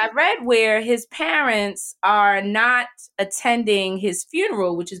 But I read where his parents are not attending his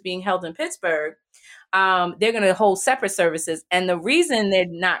funeral, which is being held in Pittsburgh. They're going to hold separate services. And the reason they're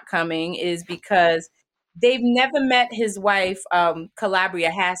not coming is because they've never met his wife, Calabria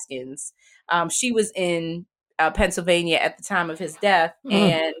Haskins. She was in Pennsylvania at the time of his death.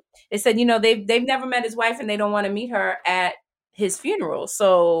 And they said, they've never met his wife and they don't want to meet her at his funeral,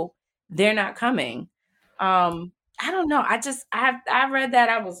 so they're not coming. I don't know. I read that.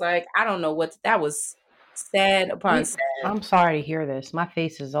 I was like, I don't know what that was. Sad upon sad. I'm sorry to hear this. My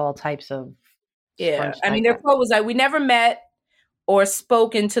face is all types of. Yeah, I mean, their quote was like, "We never met or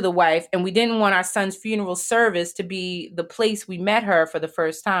spoken to the wife, and we didn't want our son's funeral service to be the place we met her for the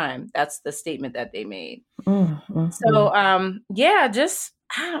first time." That's the statement that they made. So, I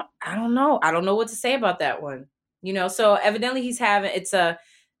don't know. I don't know what to say about that one. So evidently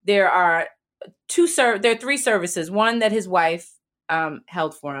there are three services. One that his wife is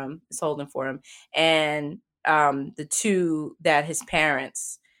holding for him, and the two that his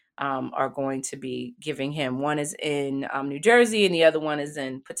parents are going to be giving him. One is in New Jersey, and the other one is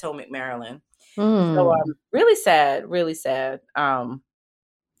in Potomac, Maryland. So really sad, really sad. I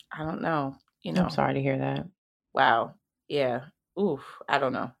don't know. I'm sorry to hear that. Wow. Yeah. Oof. I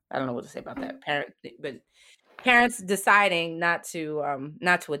don't know what to say about that. Parents deciding not to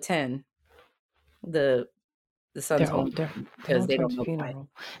attend the son's home because they don't know why.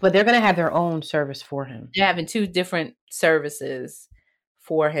 But they're going to have their own service for him. They're having two different services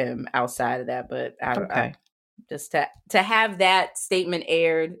for him outside of that, but I just to have that statement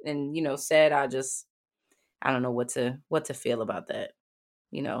aired and said, I don't know what to feel about that.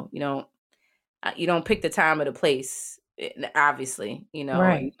 You don't pick the time or the place, obviously.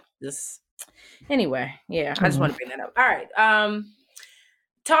 Right. Anyway, yeah. I just want to bring that up. All right.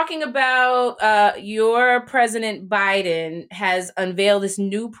 Talking about your President Biden has unveiled this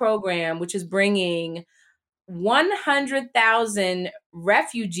new program, which is bringing 100,000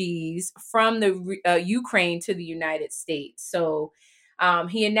 refugees from the Ukraine to the United States. So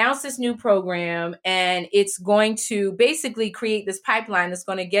he announced this new program, and it's going to basically create this pipeline that's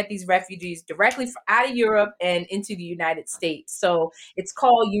going to get these refugees directly out of Europe and into the United States. So it's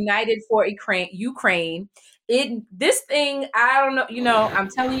called United for Ukraine. This thing, I don't know, I'm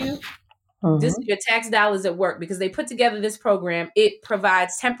telling you, this is your tax dollars at work, because they put together this program. It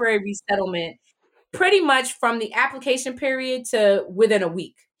provides temporary resettlement pretty much from the application period to within a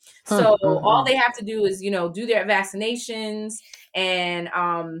week. So all they have to do is, do their vaccinations and,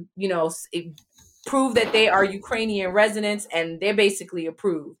 prove that they are Ukrainian residents, and they're basically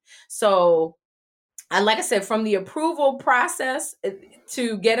approved. So, like I said, from the approval process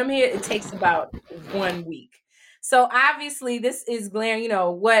to get them here, it takes about 1 week. So obviously this is glaring,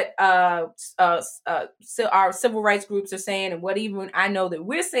 what our civil rights groups are saying, and what even I know that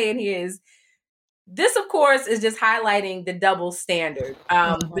we're saying here is, this, of course, is just highlighting the double standard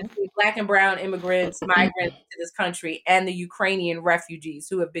between Black and brown immigrants, migrants to this country, and the Ukrainian refugees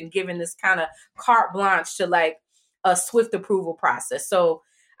who have been given this kind of carte blanche to like a swift approval process. So,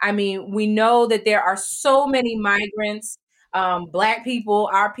 I mean, we know that there are so many migrants, Black people,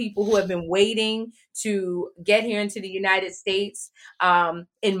 our people, who have been waiting to get here into the United States.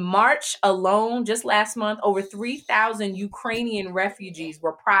 In March alone, just last month, over 3,000 Ukrainian refugees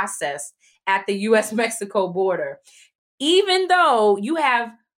were processed at the U.S.-Mexico border, even though you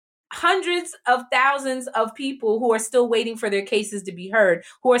have hundreds of thousands of people who are still waiting for their cases to be heard,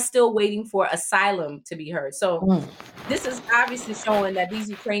 who are still waiting for asylum to be heard. So this is obviously showing that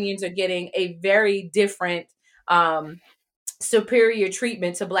these Ukrainians are getting a very different, superior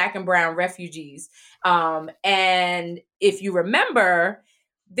treatment to Black and brown refugees. And if you remember,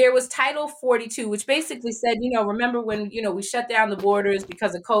 there was Title 42, which basically said, remember when, we shut down the borders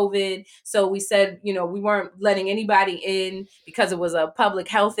because of COVID. So we said, we weren't letting anybody in because it was a public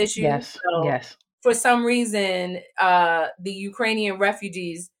health issue. Yes. For some reason, the Ukrainian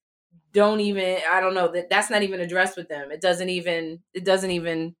refugees don't even, I don't know, that's not even addressed with them. It doesn't even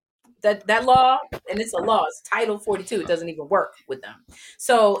that law, and it's a law, it's Title 42, it doesn't even work with them.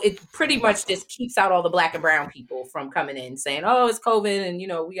 So it pretty much just keeps out all the Black and brown people from coming in saying, oh, it's COVID,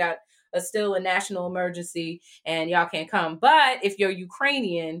 and we got still a national emergency and y'all can't come. But if you're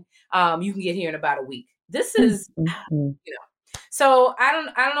Ukrainian, you can get here in about a week. This is so I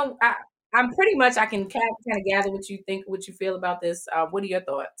don't know. I'm pretty much, I can kind of gather what you think, what you feel about this. What are your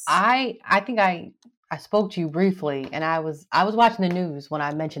thoughts? I think I spoke to you briefly, and I was watching the news when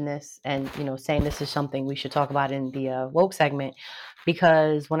I mentioned this, and saying this is something we should talk about in the woke segment,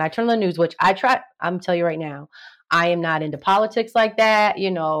 because when I turn on the news, which I'm telling you right now, I am not into politics like that.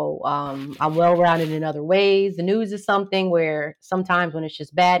 I'm well-rounded in other ways. The news is something where sometimes when it's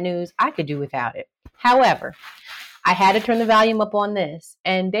just bad news, I could do without it. However, I had to turn the volume up on this,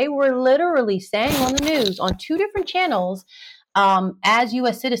 and they were literally saying on the news on 2 different channels, as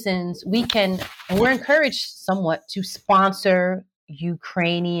U.S. citizens, we can, and we're encouraged somewhat to sponsor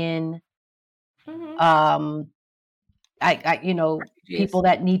Ukrainian, people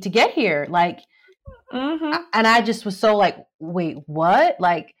that need to get here. Like, and I just was so like, wait, what?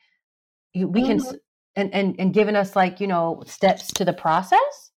 Like, we can, and giving us like, steps to the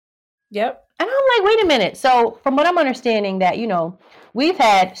process. Yep. And I'm like, wait a minute. So from what I'm understanding that, we've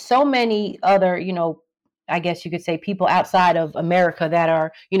had so many other, I guess you could say, people outside of America that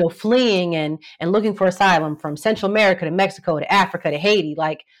are, fleeing and looking for asylum from Central America to Mexico to Africa to Haiti.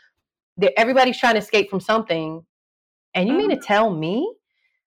 Like, everybody's trying to escape from something. And you mean to tell me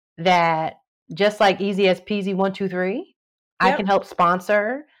that just like easy as peasy 1, 2, 3, I can help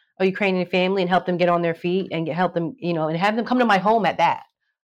sponsor a Ukrainian family and help them get on their feet and help them, and have them come to my home at that?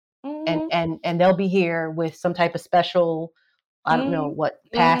 and they'll be here with some type of special, I don't know what,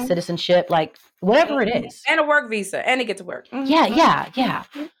 past citizenship, like whatever it is, and a work visa, and to get to work. Yeah.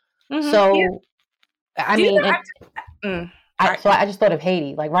 So I mean, I just thought of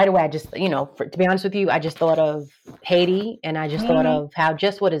Haiti, like right away. I just, to be honest with you, I just thought of Haiti, and I just thought of how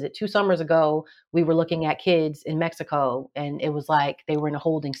what is it? 2 summers ago, we were looking at kids in Mexico, and it was like they were in a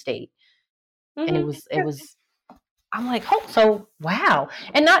holding state, and it was. I'm like, oh, so wow,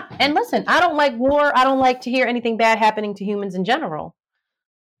 and listen, I don't like war. I don't like to hear anything bad happening to humans in general,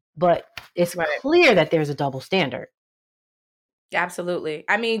 but it's clear that there's a double standard. Absolutely.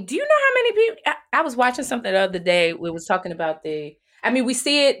 I mean, do you know how many people? I was watching something the other day. We was talking about we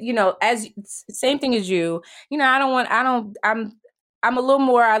see it, as same thing as you. I'm a little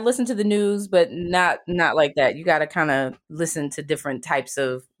more. I listen to the news, but not like that. You got to kind of listen to different types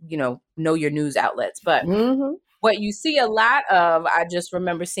of, know your news outlets. But what you see a lot of, I just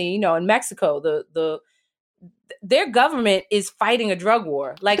remember seeing, in Mexico, their government is fighting a drug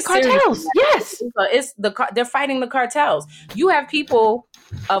war. Like the cartels, yes. They're fighting the cartels. You have people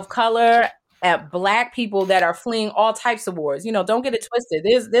of color, Black people that are fleeing all types of wars. Don't get it twisted.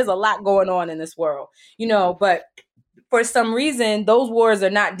 There's a lot going on in this world. But for some reason, those wars are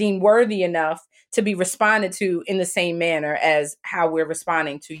not deemed worthy enough to be responded to in the same manner as how we're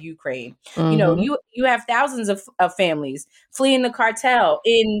responding to Ukraine. You have thousands of families fleeing the cartel.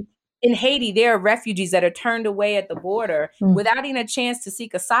 In Haiti, there are refugees that are turned away at the border without even a chance to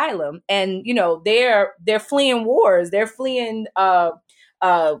seek asylum. And, they're fleeing wars. They're fleeing,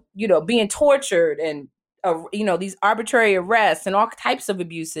 being tortured and, these arbitrary arrests and all types of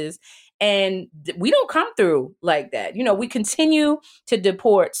abuses. And we don't come through like that. We continue to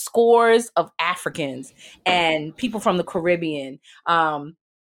deport scores of Africans and people from the Caribbean,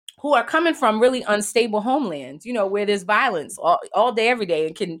 who are coming from really unstable homelands, where there's violence all day, every day,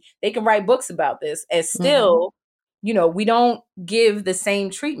 and they can write books about this. And still, we don't give the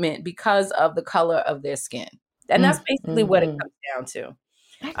same treatment because of the color of their skin. And that's basically what it comes down to.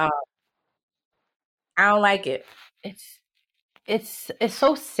 I don't like it. It's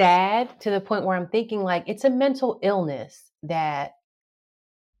so sad to the point where I'm thinking like it's a mental illness that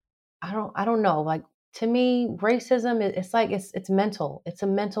I don't know. Like, to me, racism, it's like it's mental. It's a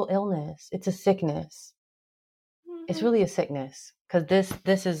mental illness. It's a sickness. It's really a sickness, because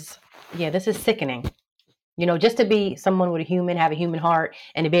this is sickening. Just to be someone with have a human heart,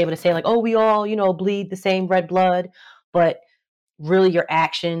 and to be able to say like, oh, we all, bleed the same red blood, but really your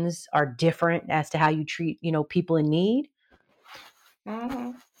actions are different as to how you treat, people in need.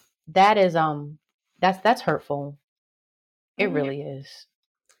 That is, that's hurtful. It really is.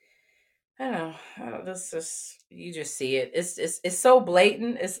 I don't know. This is, you just see it. It's so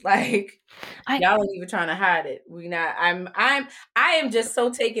blatant. It's like y'all ain't even trying to hide it. I am just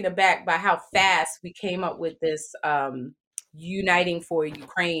so taken aback by how fast we came up with this Uniting for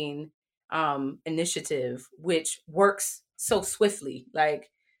Ukraine initiative, which works so swiftly. Like,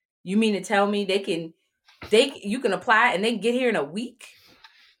 you mean to tell me you can apply and they can get here in a week?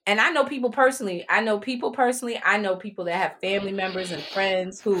 And I know people personally. I know people that have family members and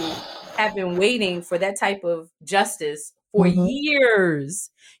friends who have been waiting for that type of justice for years.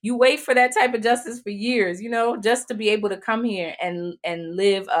 You wait for that type of justice for years, just to be able to come here and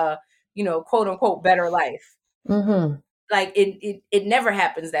live a, quote unquote, better life. Like it never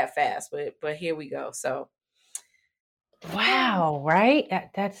happens that fast, but here we go. So, wow, right?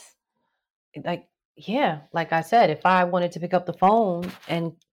 That's like, yeah, like I said, if I wanted to pick up the phone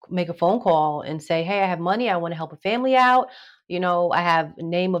and make a phone call and say, hey, I have money, I want to help a family out, I have a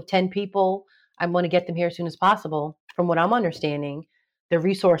name of 10 people, I want to get them here as soon as possible. From what I'm understanding, the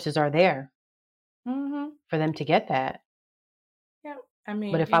resources are there for them to get that. Yeah, I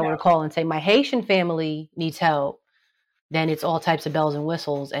mean, but if I were to call and say my Haitian family needs help, then it's all types of bells and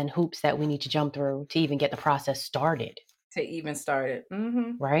whistles and hoops that we need to jump through to even get the process started.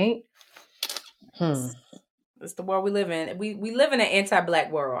 Right? It's the world we live in. We live in an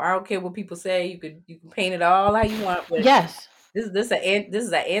anti-Black world. I don't care what people say. You can paint it all how you want. But yes, this is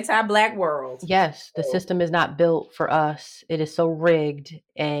an anti-Black world. Yes, the system is not built for us. It is so rigged,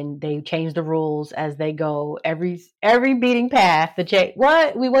 and they change the rules as they go. Every beating path,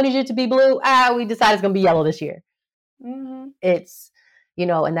 what we wanted it to be blue. We decided it's gonna be yellow this year. It's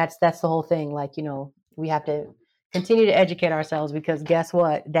and that's the whole thing. Like we have to continue to educate ourselves, because guess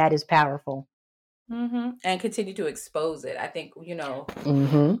what? That is powerful. And continue to expose it. I think,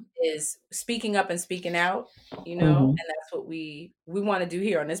 is speaking up and speaking out, and that's what we want to do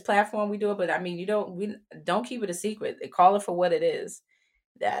here on this platform. We do it, but I mean, we don't keep it a secret. They call it for what it is.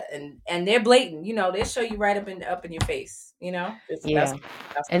 That and they're blatant, they'll show you right up in your face, Yeah.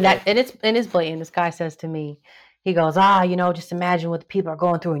 That's and it's blatant. This guy says to me, he goes, just imagine what the people are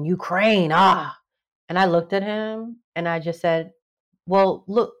going through in Ukraine. And I looked at him and I just said, well,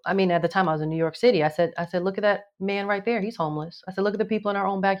 look, I mean, at the time I was in New York City. I said, look at that man right there. He's homeless. I said, look at the people in our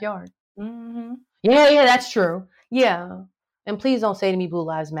own backyard. Mm-hmm. Yeah, that's true. Yeah. And please don't say to me Blue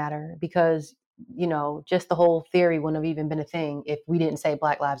Lives Matter, because, just the whole theory wouldn't have even been a thing if we didn't say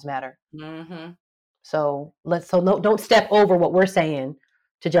Black Lives Matter. Mm-hmm. So don't step over what we're saying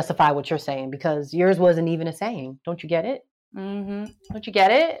to justify what you're saying, because yours wasn't even a saying. Don't you get it? Mm-hmm. Don't you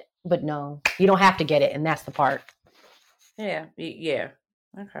get it? But no, you don't have to get it. And that's the part. Yeah. Okay.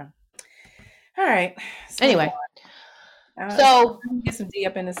 All right. Anyway. So get some D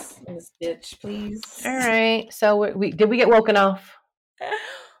up in this ditch, please. All right. So did we get woken off?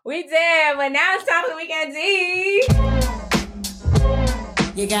 We did, but now it's time for the weekend D.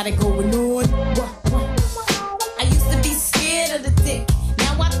 You gotta go on. I used to be scared of the dick.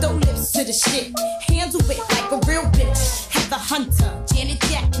 Now I throw lips to the shit. Handle it like a real bitch. Have the hunter, Janet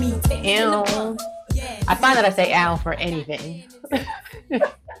Jack me. Ow. I find that I say ow for anything.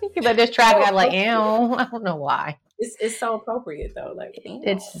 But this track got like ow. I don't know why. It's so appropriate though. Like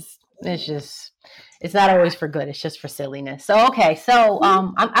it's not always for good. It's just for silliness. So okay, so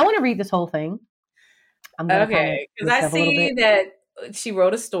I want to read this whole thing. Okay, because I see that she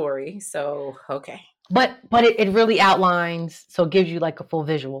wrote a story. So okay, but it really outlines, so it gives you like a full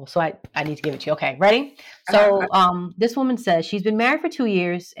visual. So I need to give it to you. Okay, ready? So this woman says she's been married for 2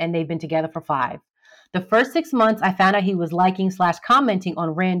 years and they've been together for 5. The first 6 months, I found out he was liking/commenting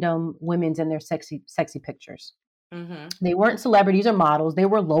on random women's and their sexy pictures. Mm-hmm. They weren't celebrities or models. They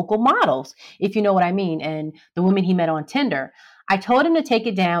were local models, if you know what I mean. And the women he met on Tinder. I told him to take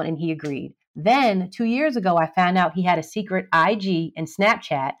it down and he agreed. Then 2 years ago, I found out he had a secret IG and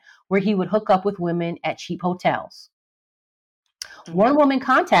Snapchat where he would hook up with women at cheap hotels. Mm-hmm. One woman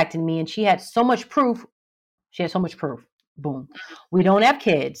contacted me and she had so much proof. Boom. We don't have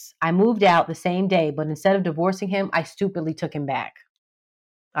kids. I moved out the same day, but instead of divorcing him, I stupidly took him back.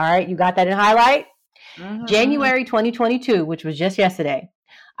 All right. You got that in highlight? Mm-hmm. January 2022, which was just yesterday,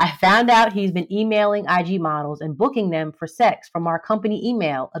 I found out he's been emailing IG models and booking them for sex from our company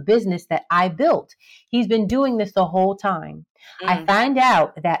email, a business that I built. He's been doing this the whole time. I found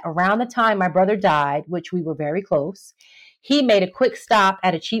out that around the time my brother died, which we were very close, he made a quick stop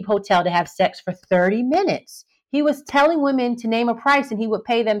at a cheap hotel to have sex for 30 minutes. He was telling women to name a price and he would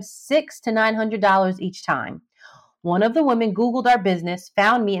pay them $600 to $900 each time. One of the women Googled our business,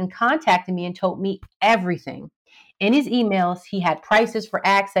 found me, and contacted me and told me everything. In his emails, he had prices for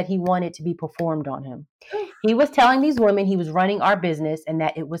acts that he wanted to be performed on him. He was telling these women he was running our business and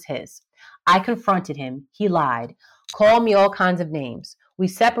that it was his. I confronted him. He lied, called me all kinds of names. We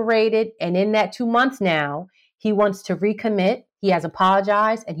separated, and in that 2 months now, he wants to recommit. He has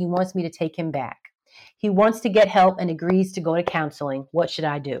apologized, and he wants me to take him back. He wants to get help and agrees to go to counseling. What should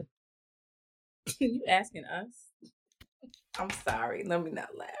I do? You asking us? I'm sorry. Let me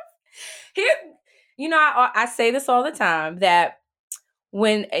not laugh. Here, I say this all the time that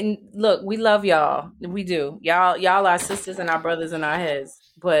look, we love y'all. We do. Y'all are sisters and our brothers in our heads.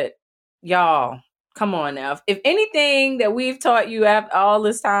 But y'all, come on now. If anything that we've taught you after all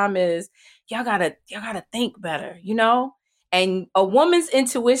this time is y'all gotta think better, And a woman's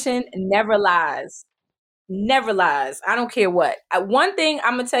intuition never lies. Never lies. I don't care what. One thing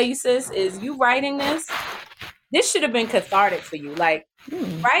I'm gonna tell you, sis, is you writing this should have been cathartic for you. Like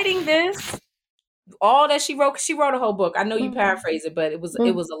writing this, all that she wrote a whole book. I know you paraphrase it, but it was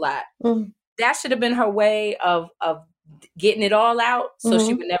a lot. That should have been her way of getting it all out, so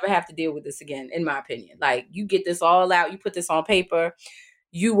she would never have to deal with this again, in my opinion. Like, you get this all out, you put this on paper.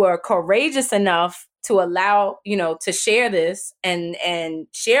 You were courageous enough to allow, to share this and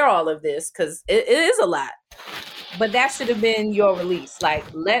share all of this, because it is a lot. But that should have been your release. Like,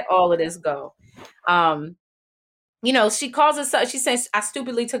 let all of this go. She calls us. She says, "I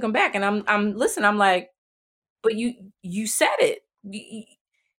stupidly took him back," and I'm like, but you said it.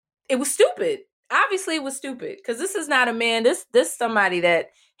 It was stupid. Obviously, it was stupid, because this is not a man. This somebody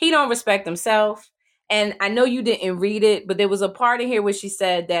that he don't respect himself. And I know you didn't read it, but there was a part in here where she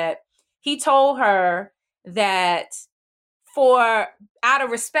said that he told her that out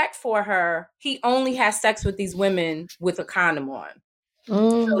of respect for her, he only has sex with these women with a condom on.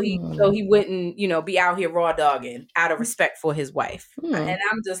 So he wouldn't, be out here raw dogging out of respect for his wife. And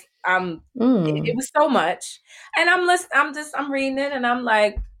it was so much. And I'm reading it and I'm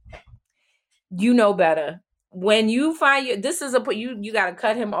like, you know better. when you find you got to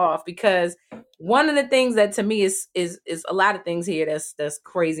cut him off, because one of the things that to me is a lot of things here that's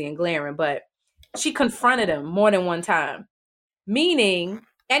crazy and glaring, but she confronted him more than one time, meaning,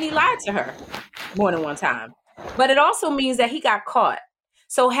 and he lied to her more than one time, but it also means that he got caught.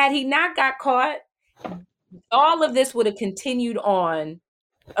 So had he not got caught, all of this would have continued on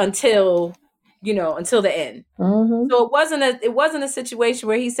until the end. Mm-hmm. So it wasn't a situation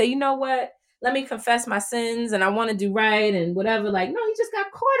where he said, you know what, let me confess my sins and I want to do right and whatever. Like, no, he just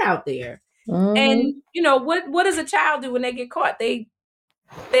got caught out there. Mm-hmm. And what does a child do when they get caught? They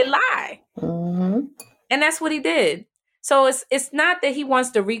lie. Mm-hmm. And that's what he did. So it's not that he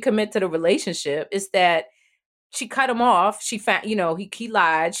wants to recommit to the relationship. It's that she cut him off. She found, he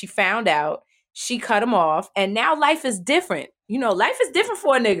lied. She found out. She cut him off. And now life is different. Life is different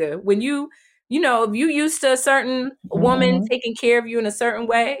for a nigga when if you used to a certain woman taking care of you in a certain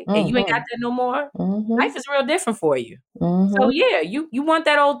way and you ain't got that no more, life is real different for you. So yeah, you want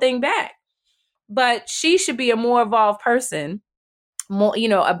that old thing back. But she should be a more evolved person. More, you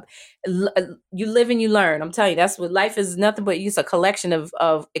live and you learn. I'm telling you, that's what life is, nothing but it's a collection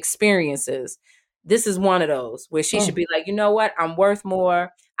of experiences. This is one of those where she should be like, you know what? I'm worth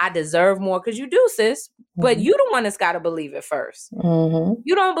more. I deserve more, because you do, sis. But you the one that's got to believe it first.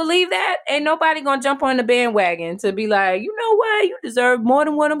 You don't believe that, ain't nobody going to jump on the bandwagon to be like, you know what? You deserve more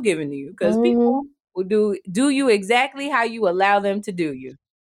than what I'm giving to you. Because people will do you exactly how you allow them to do you.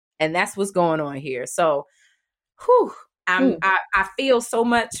 And that's what's going on here. So, I feel so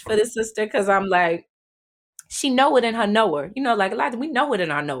much for this sister, because I'm like, she know it in her knower. Like a lot of we know it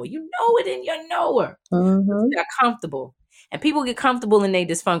in our knower. You know it in your knower. You got comfortable. And people get comfortable in their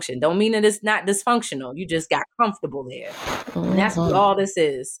dysfunction. Don't mean that it's not dysfunctional. You just got comfortable there. And that's what all this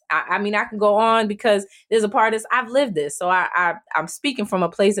is. I mean, I can go on because there's a part of this, I've lived this. So I'm speaking from a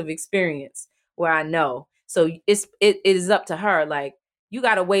place of experience where I know. So it is up to her. Like, you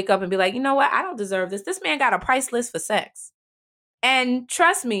got to wake up and be like, you know what? I don't deserve this. This man got a price list for sex. And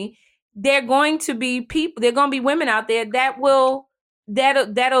trust me, there are going to be women out there that'll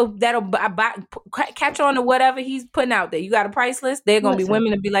catch on to whatever he's putting out there. You got a price list. They're going to be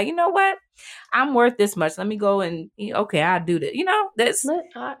women to be like, you know what? I'm worth this much. Let me go and, okay, I'll do this.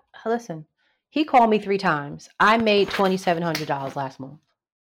 Listen, he called me 3 times. I made $2,700 last month.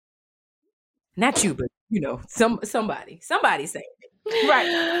 Not you, but somebody saying it. Right.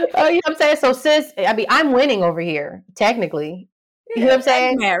 Oh, you know what I'm saying? So sis, I mean, I'm winning over here, technically. You know what I'm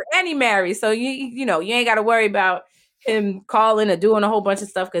saying? And he married. So you ain't got to worry about him calling or doing a whole bunch of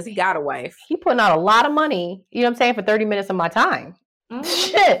stuff because he got a wife. He putting out a lot of money, you know what I'm saying, for 30 minutes of my time.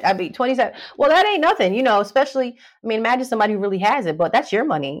 Shit. I mean, 27. Well, that ain't nothing, especially, I mean, imagine somebody who really has it, but that's your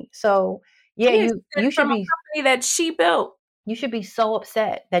money. So yeah, you should be a company that she built. You should be so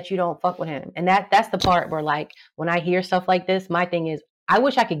upset that you don't fuck with him. And that's the part where, like, when I hear stuff like this, my thing is, I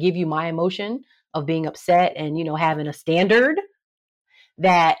wish I could give you my emotion of being upset and, having a standard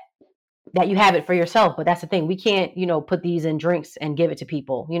that you have it for yourself. But that's the thing. We can't, put these in drinks and give it to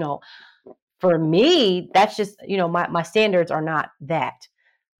people. For me, that's just, my standards are not that.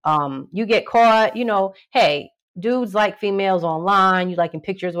 You get caught, hey, dudes like females online, you like in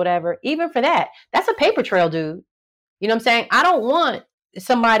pictures, whatever. Even for that, that's a paper trail, dude. You know what I'm saying? I don't want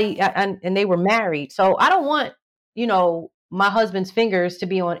somebody, and they were married. So I don't want, my husband's fingers to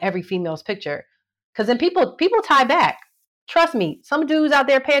be on every female's picture. Because then people tie back. Trust me, some dudes out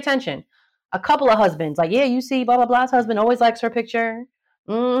there pay attention. A couple of husbands, like, yeah, you see, blah, blah, blah's husband always likes her picture.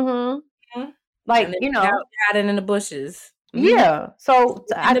 Mm-hmm. Like, hiding in the bushes. Yeah. So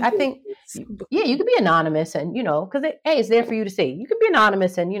I think, yeah, you could be anonymous and, because it's there for you to see. You could be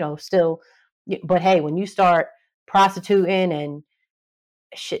anonymous and, still, but hey, when you start prostituting and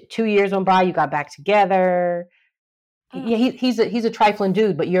shit, 2 years went by, you got back together. Yeah, he's a trifling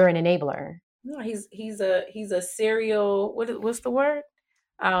dude, but you're an enabler. No, he's a serial, what's the word?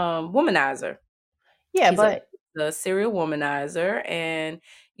 Womanizer. Yeah, he's a serial womanizer. And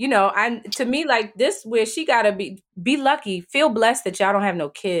to me, like, this where she gotta be lucky, feel blessed that y'all don't have no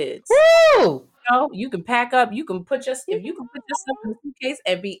kids. Woo! You can pack up, you can put yourself in the suitcase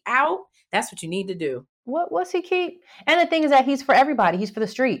and be out. That's what you need to do. What's he keep? And the thing is that he's for everybody. He's for the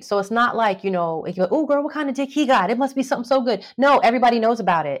street. So it's not like, if you're like, oh girl, what kind of dick he got? It must be something so good. No, everybody knows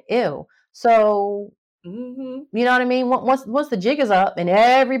about it. Ew. So, you know what I mean? Once the jig is up and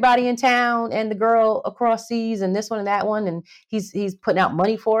everybody in town and the girl across seas and this one and that one, and he's putting out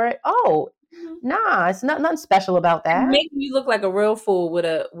money for it. Oh, nah, it's nothing special about that. Making you look like a real fool with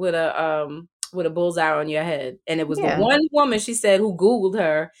a bullseye on your head. And it was the one woman, she said, who Googled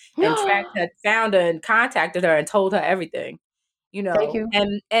her and tracked her, found her and contacted her and told her everything. you know. Thank you.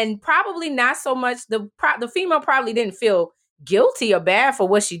 And probably not so much the female probably didn't feel guilty or bad for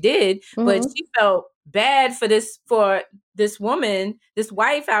what she did, but she felt bad for this woman, this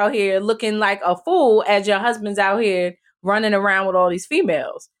wife out here looking like a fool as your husband's out here running around with all these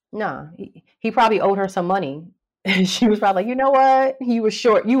females. No, he probably owed her some money. She was probably like, you know what? You were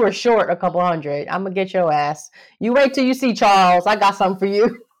short a couple hundred. I'm gonna get your ass. You wait till you see Charles. I got something for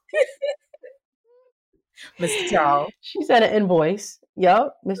you. Mr. Charles. She said an invoice.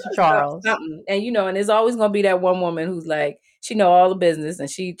 Yep, Mr. Charles. Something. And and there's always gonna be that one woman who's like, she know all the business, and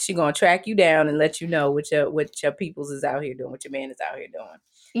she gonna track you down and let you know what your peoples is out here doing, what your man is out here doing.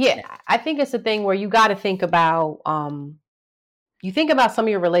 Yeah, I think it's a thing where you got to think about. You think about some of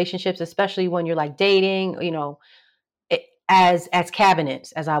your relationships, especially when you're like dating, as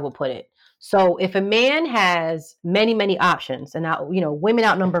cabinets, as I would put it. So if a man has many, many options, and now, women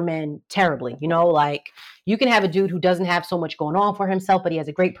outnumber men terribly, like you can have a dude who doesn't have so much going on for himself, but he has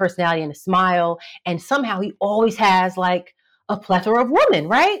a great personality and a smile. And somehow he always has like a plethora of women,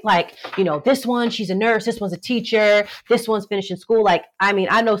 right? Like, this one, she's a nurse. This one's a teacher. This one's finishing school. Like, I mean,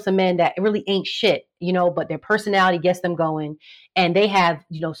 I know some men that really ain't shit, but their personality gets them going. And they have,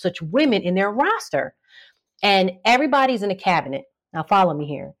 such women in their roster. And everybody's in a cabinet. Now follow me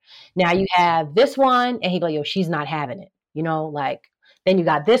here. Now you have this one, and he'd be like, yo, she's not having it. Then you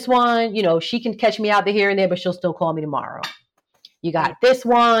got this one, she can catch me out there here and there, but she'll still call me tomorrow. You got this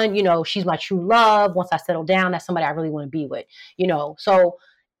one, she's my true love. Once I settle down, that's somebody I really want to be with, So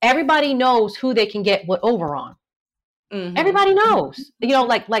everybody knows who they can get what over on. Mm-hmm. Everybody knows,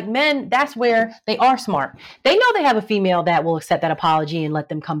 like men, that's where they are smart. They know they have a female that will accept that apology and let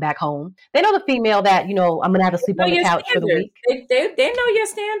them come back home. They know the female that, I'm going to have to sleep on the couch for the week. They know your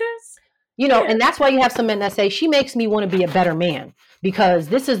standards. And that's why you have some men that say, she makes me want to be a better man. Because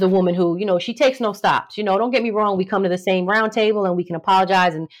this is the woman who, she takes no stops. Don't get me wrong. We come to the same round table and we can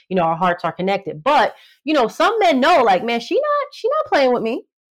apologize and, our hearts are connected. But, some men know, like, man, she not playing with me.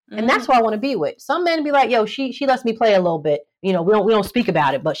 Mm-hmm. And that's who I want to be with. Some men be like, yo, she lets me play a little bit. We don't speak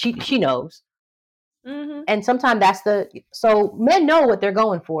about it, but she knows. Mm-hmm. And sometimes so men know what they're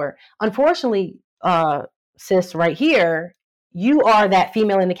going for. Unfortunately, sis, right here, you are that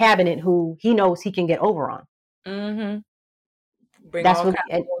female in the cabinet who he knows he can get over on. Mm-hmm. Bring all kind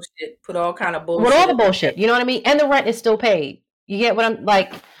of bullshit. Put all kind of bullshit. With all the bullshit, you know what I mean? And the rent is still paid. You get what I'm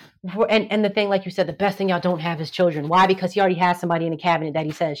like? And the thing, like you said, the best thing y'all don't have is children. Why? Because he already has somebody in the cabinet that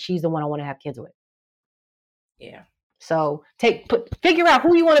he says she's the one I want to have kids with. Yeah. So figure out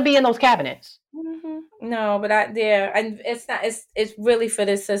who you want to be in those cabinets. Mm-hmm. No, but and it's not. It's really for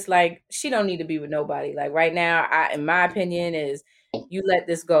this. It's like she don't need to be with nobody. Like right now, in my opinion, is you let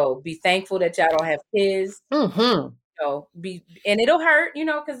this go. Be thankful that y'all don't have kids. Mm-hmm. And it'll hurt,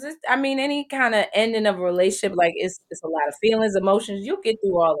 because any kind of ending of a relationship, like it's a lot of feelings, emotions. You'll get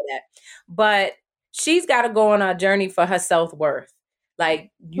through all of that, but she's got to go on a journey for her self-worth. Like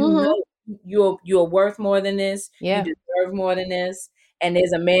know you're worth more than this. Yeah. You deserve more than this, and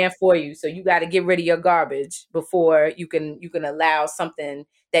there's a man for you. So you got to get rid of your garbage before you can allow something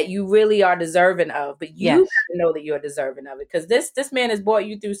that you really are deserving of. But you got to know that you're deserving of it, because this man has brought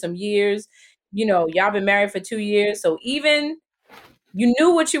you through some years. Y'all been married for 2 years. So even you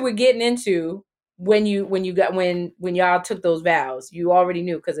knew what you were getting into when y'all took those vows. You already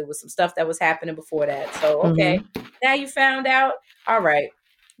knew, because it was some stuff that was happening before that. So, okay, now you found out. All right.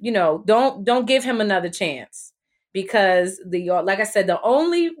 Don't give him another chance, because like I said, the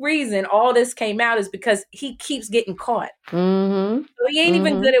only reason all this came out is because he keeps getting caught. Mm-hmm. So he ain't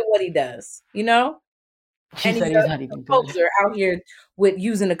even good at what he does, She said he's not even good. Out here with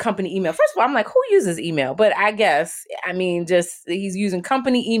using a company email. First of all, I'm like, who uses email? But I guess, just he's using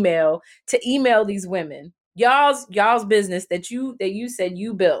company email to email these women. Y'all's business that you said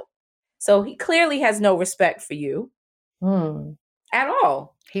you built. So he clearly has no respect for you at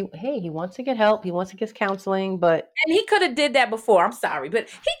all. He wants to get help. He wants to get counseling, and he could have did that before. I'm sorry, but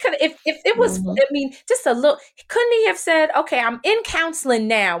he could, if it was, just a little. Couldn't he have said, "Okay, I'm in counseling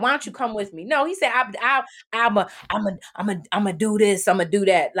now. Why don't you come with me?" No, he said, "I'm a do this. I'm gonna do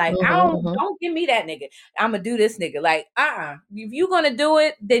that. Like, don't give me that nigga. I'm gonna do this nigga. Like, if you gonna do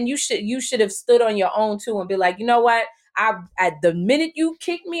it, then you should have stood on your own too and be like, you know what? The minute you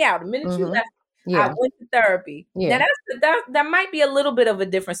kicked me out, the minute you left. I went to therapy. Yeah. Now that might be a little bit of a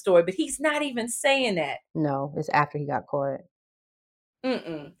different story, but he's not even saying that. No, it's after he got caught.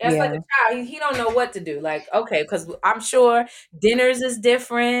 That's like a child. He don't know what to do. Like, okay, because I'm sure dinners is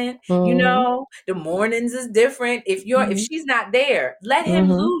different. The mornings is different. If she's not there, let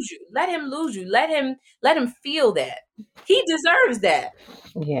him lose you. Let him lose you. Let him feel that. He deserves that.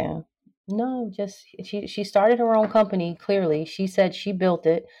 Yeah. No, just she started her own company. Clearly, she said she built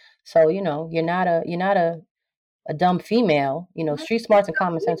it. So you're not a dumb female. Street smarts and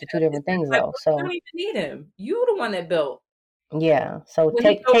common sense are two different things, though. So you don't even need him. You the one that built. Yeah. So when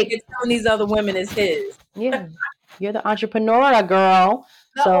take telling these other women is his. Yeah, you're the entrepreneur, girl.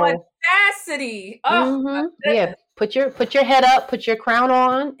 The audacity. Oh, yeah. Put your head up, put your crown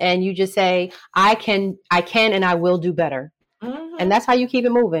on, and you just say, I can, and I will do better. Mm-hmm. And that's how you keep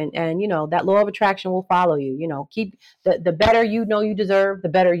it moving. And that law of attraction will follow you. Keep the better you deserve, the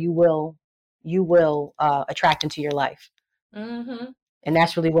better you will attract into your life. Mm-hmm. And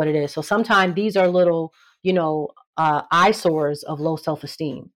that's really what it is. So sometimes these are little, eyesores of low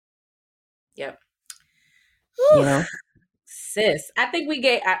self-esteem. Yep. Whew. Sis, I think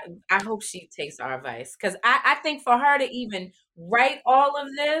I hope she takes our advice, because I think for her to even write all of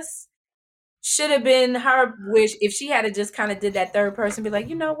this should have been her wish. If she had just kind of did that third person, be like,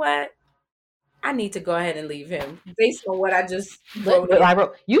 you know what? I need to go ahead and leave him based on what I just wrote.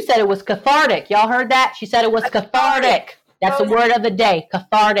 You said it was cathartic. Y'all heard that? She said it was cathartic. That's the word of the day.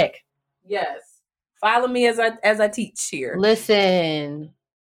 Cathartic. Yes. Follow me as I teach here. Listen.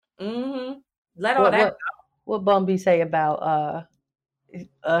 Mm-hmm. Let all that go. What Bumby say about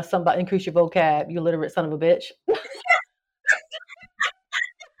somebody increase your vocab, you illiterate son of a bitch?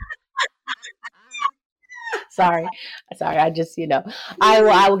 Sorry. I just,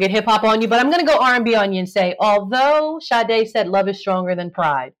 I will get hip hop on you, but I'm going to go R&B on you and say, although Sade said love is stronger than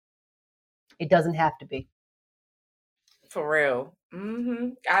pride, it doesn't have to be. For real.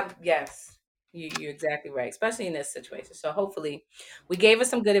 Mm-hmm. Yes, you're exactly right, especially in this situation. So hopefully we gave her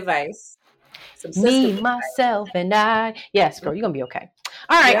some good advice. Me, myself, and I. Yes, girl, you're going to be okay.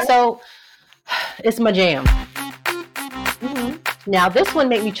 All right, So it's my jam. Mm-hmm. Now, this one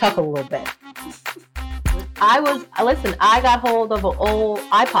made me chuckle a little bit. I got hold of an old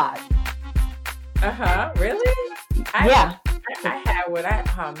iPod. Really? Yeah. I had one.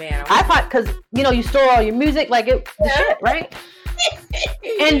 iPod, because, you store all your music, the shit, right?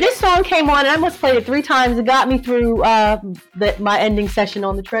 And this song came on, and I must play it 3 times. It got me through my ending session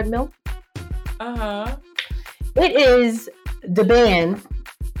on the treadmill. It is the band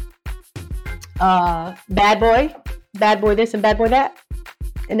Bad Boy this and Bad Boy that.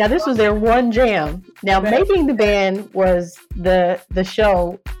 And now this was their one jam. Now Making the Band was the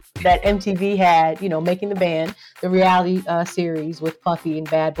show that MTV had, Making the Band, the reality series with Puffy and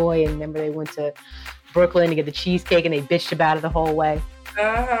Bad Boy. And remember, they went to Brooklyn to get the cheesecake and they bitched about it the whole way.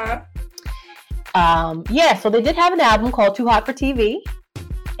 So they did have an album called Too Hot for TV.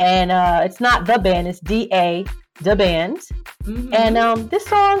 And it's not the band, it's D.A., the band. Mm-hmm. And this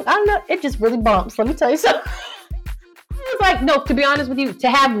song, I don't know, it just really bumps. Let me tell you something. I was like, no, to be honest with you, to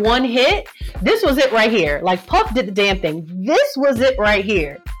have one hit, this was it right here. Puff did the damn thing. This was it right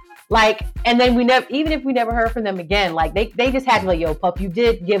here. And then even if we never heard from them again, they just had to be like, yo, Puff, you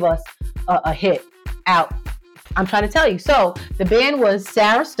did give us a hit out. I'm trying to tell you. So the band was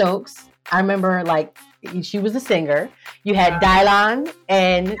Sarah Stokes. I remember, she was a singer. You had Dylan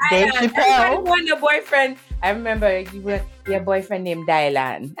and Dave Chappelle. I want a boyfriend. I remember you were your boyfriend named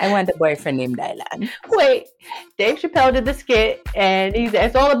Dylan. I want a boyfriend named Dylan. Wait, Dave Chappelle did the skit, and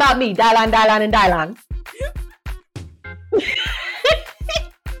it's all about me, Dylan, and Dylan.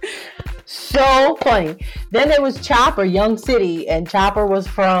 So funny. Then there was Chopper, Young City, and Chopper was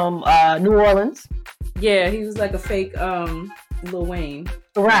from New Orleans. Yeah, he was like a fake Lil Wayne.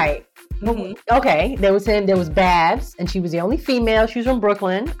 Right. Mm-hmm. Okay, there was him. There was Babs, and she was the only female. She was from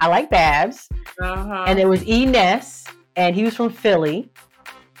Brooklyn. I like Babs. And there was Ness, and he was from Philly.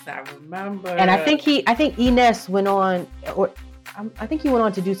 I remember. And I think Ness went on, I think he went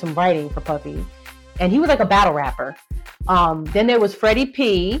on to do some writing for Puffy, and he was like a battle rapper. Then there was Freddie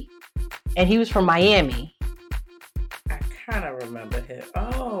P, and he was from Miami. I kind of remember him.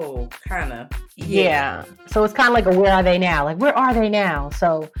 Oh, kind of. Yeah. So it's kind of like a where are they now? Where are they now?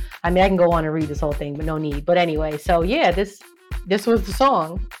 So, I can go on and read this whole thing, but no need. But anyway, so yeah, this was the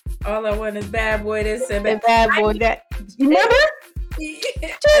song. All I want is Bad Boy this and Bad Boy that. You remember? I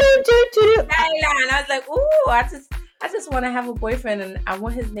was like, ooh, I just want to have a boyfriend, and I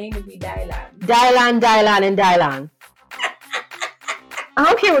want his name to be Dylan. Dylan. I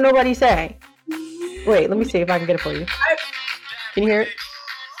don't care what nobody say. Wait, let me see if I can get it for you. Can you hear it?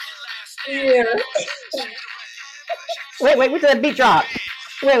 Yeah. Wait, wait did that beat drop?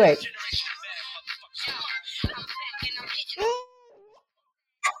 Wait.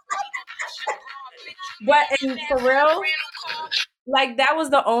 But and for real, like that was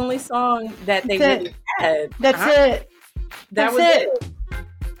the only song that they really had. That's it. That was it.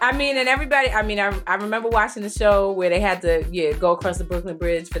 I mean, and everybody, I mean, I remember watching the show where they had to, go across the Brooklyn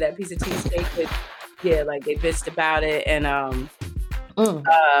Bridge for that piece of cheesesteak. But, like they bitched about it. And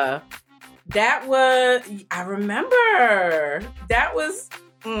that was, I remember, that was,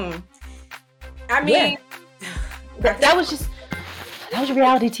 I mean. Yeah. That was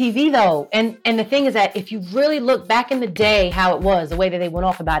reality TV though. And the thing is that if you really look back in the day, how it was, the way that they went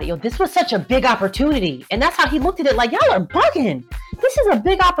off about it, this was such a big opportunity. And that's how he looked at it, like, y'all are bugging. This is a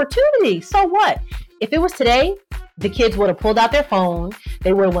big opportunity. So what? If it was today, the kids would have pulled out their phone.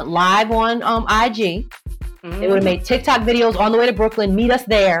 They would have went live on IG. Mm-hmm. They would have made TikTok videos on the way to Brooklyn, meet us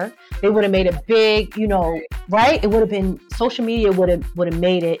there. They would have made it big, right? It would have been, social media would have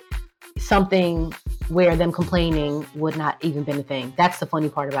made it something where them complaining would not even been a thing. That's the funny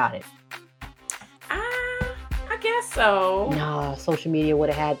part about it. I guess so. No, social media would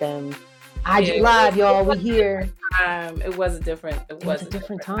have had them. IG Live, y'all, we here. It was a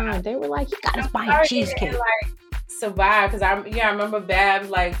different time. They were like, you got us buying cheesecake. Like, survive, because I remember Babs,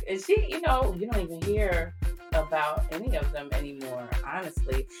 like, and she, you don't even hear about any of them anymore,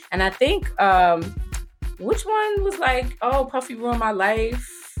 honestly. And I think, which one was like, oh, Puffy ruined my life?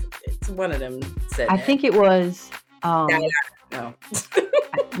 It's one of them said I think it was no.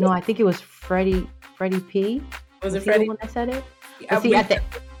 No, I think it was Freddie P. Was it Freddie? When I said it?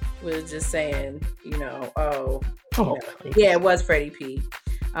 Was just saying, yeah, it was Freddie P.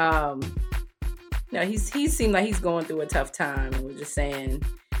 No, he seemed like he's going through a tough time, and we're just saying,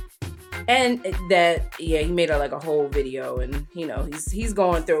 and that he made a whole video, and he's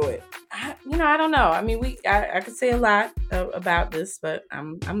going through it. I don't know. I mean, I could say a lot about this, but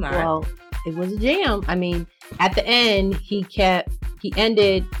I'm not. Well, it was a jam. I mean, at the end, he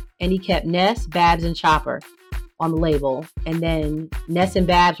ended and he kept Ness, Babs, and Chopper on the label, and then Ness and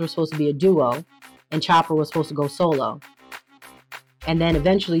Babs were supposed to be a duo, and Chopper was supposed to go solo. And then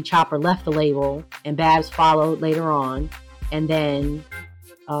eventually Chopper left the label, and Babs followed later on, and then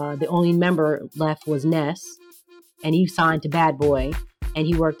the only member left was Ness, and he signed to Bad Boy. And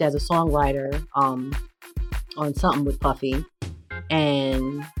he worked as a songwriter on something with Puffy.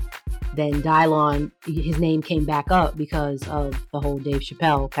 And then Dylon, his name came back up because of the whole Dave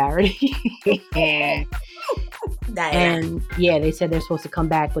Chappelle parody. And they said they're supposed to come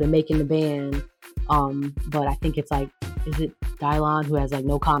back with a Making the Band. But I think it's like, is it Dylon who has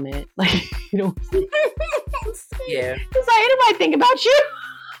no comment? Yeah. It's like, anybody think about you?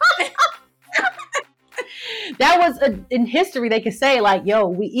 That was in history. They could say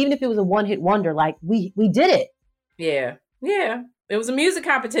even if it was a one-hit wonder, we did it. Yeah. It was a music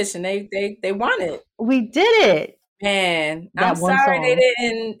competition. They won it. We did it. Man, I'm sorry they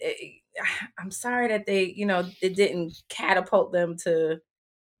didn't. I'm sorry that they, it didn't catapult them to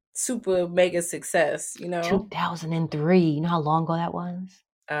super mega success. 2003. You know how long ago that was?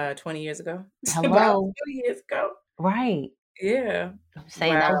 20 years ago. Hello. About 20 years ago. Right. Yeah. I'm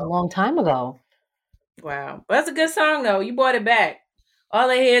saying that was a long time ago. Wow. But that's a good song, though. You brought it back. All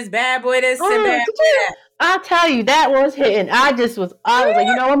I hear is Bad Boy this and Bad Boy that. I'll tell you, that was hitting. I was like,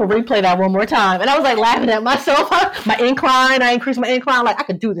 I'm going to replay that one more time. And I was laughing at myself. My incline, I increased my incline. I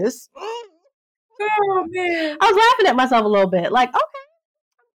could do this. Oh, man. I was laughing at myself a little bit. Okay, I'm not even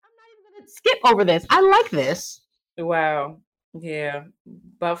going to skip over this. I like this. Wow. Yeah.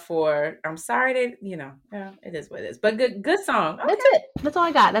 But I'm sorry that, it is what it is. But good song. Okay. That's it. That's all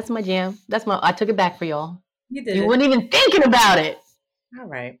I got. That's my jam. I took it back for y'all. You did. You weren't even thinking about it. All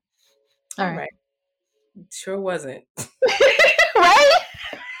right. Sure wasn't. Right?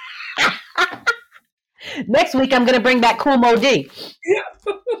 Next week, I'm going to bring back Kool Moe Dee.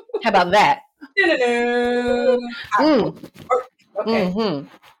 How about that? Okay.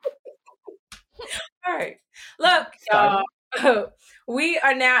 All right. Look, y'all. We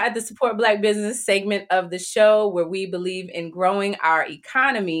are now at the Support Black Business segment of the show, where we believe in growing our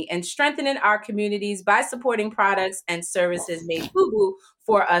economy and strengthening our communities by supporting products and services made FUBU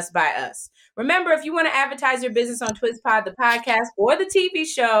for us by us. Remember, if you want to advertise your business on TwistPod, the podcast, or the TV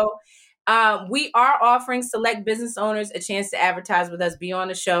show, we are offering select business owners a chance to advertise with us, be on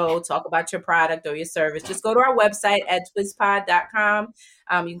the show, talk about your product or your service. Just go to our website at twistpod.com.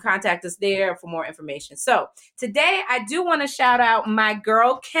 You can contact us there for more information. So today I do want to shout out my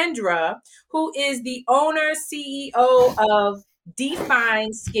girl, Kendra, who is the owner, CEO of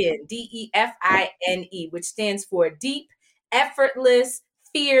Define Skin, DEFINE, which stands for Deep, Effortless,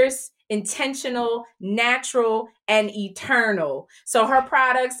 Fierce, intentional, natural, and eternal. So her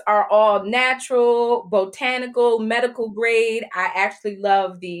products are all natural, botanical, medical grade. I actually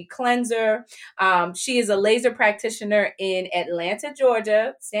love the cleanser. She is a laser practitioner in Atlanta,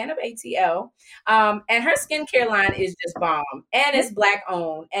 Georgia, stand up ATL. And her skincare line is just bomb, and it's Black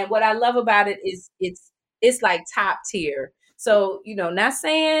owned. And what I love about it is it's like top tier. So, not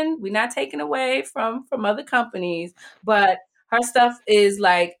saying we're not taking away from other companies, but her stuff is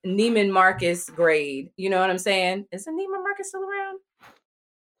like Neiman Marcus grade. You know what I'm saying? Isn't Neiman Marcus still around?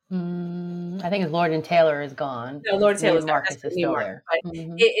 I think it's Lord and Taylor is gone. No, Lord Taylor's Marcus is still there. But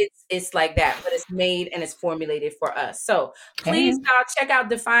it's like that, but it's made and it's formulated for us. So please check out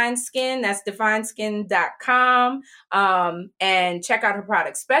Define Skin. That's defineskin.com. And check out her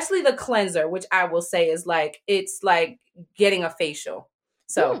products, especially the cleanser, which I will say is it's like getting a facial.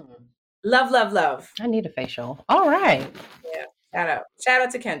 So love. I need a facial. All right. Yeah. Shout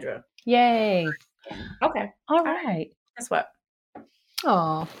out to Kendra. Yay. Okay. All right. Guess what?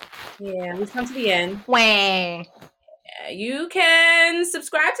 Oh. Yeah, we've come to the end. Wah. Yeah, you can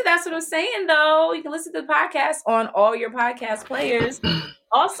subscribe to That's What I'm Saying, though. You can listen to the podcast on all your podcast players.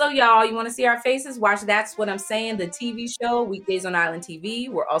 Also, y'all, you want to see our faces? Watch That's What I'm Saying, the TV show, weekdays on Island TV.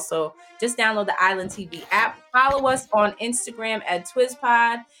 We're also, just download the Island TV app. Follow us on Instagram at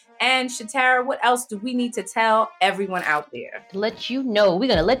TwizPod. And Shatara, what else do we need to tell everyone out there? We're going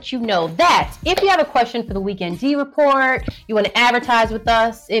to let you know that if you have a question for the Weekend D Report, you want to advertise with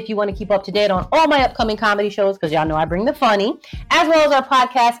us, if you want to keep up to date on all my upcoming comedy shows, because y'all know I bring the funny, as well as our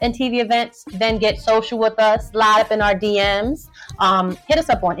podcast and TV events, then get social with us, slide up in our DMs. Hit us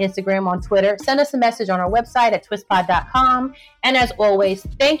up on Instagram, on Twitter. Send us a message on our website at twizpod.com. And as always,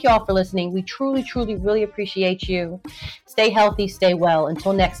 thank you all for listening. We truly, truly, really appreciate you. Stay healthy, stay well.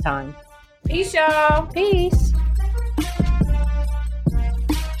 Until next time. Peace, y'all. Peace.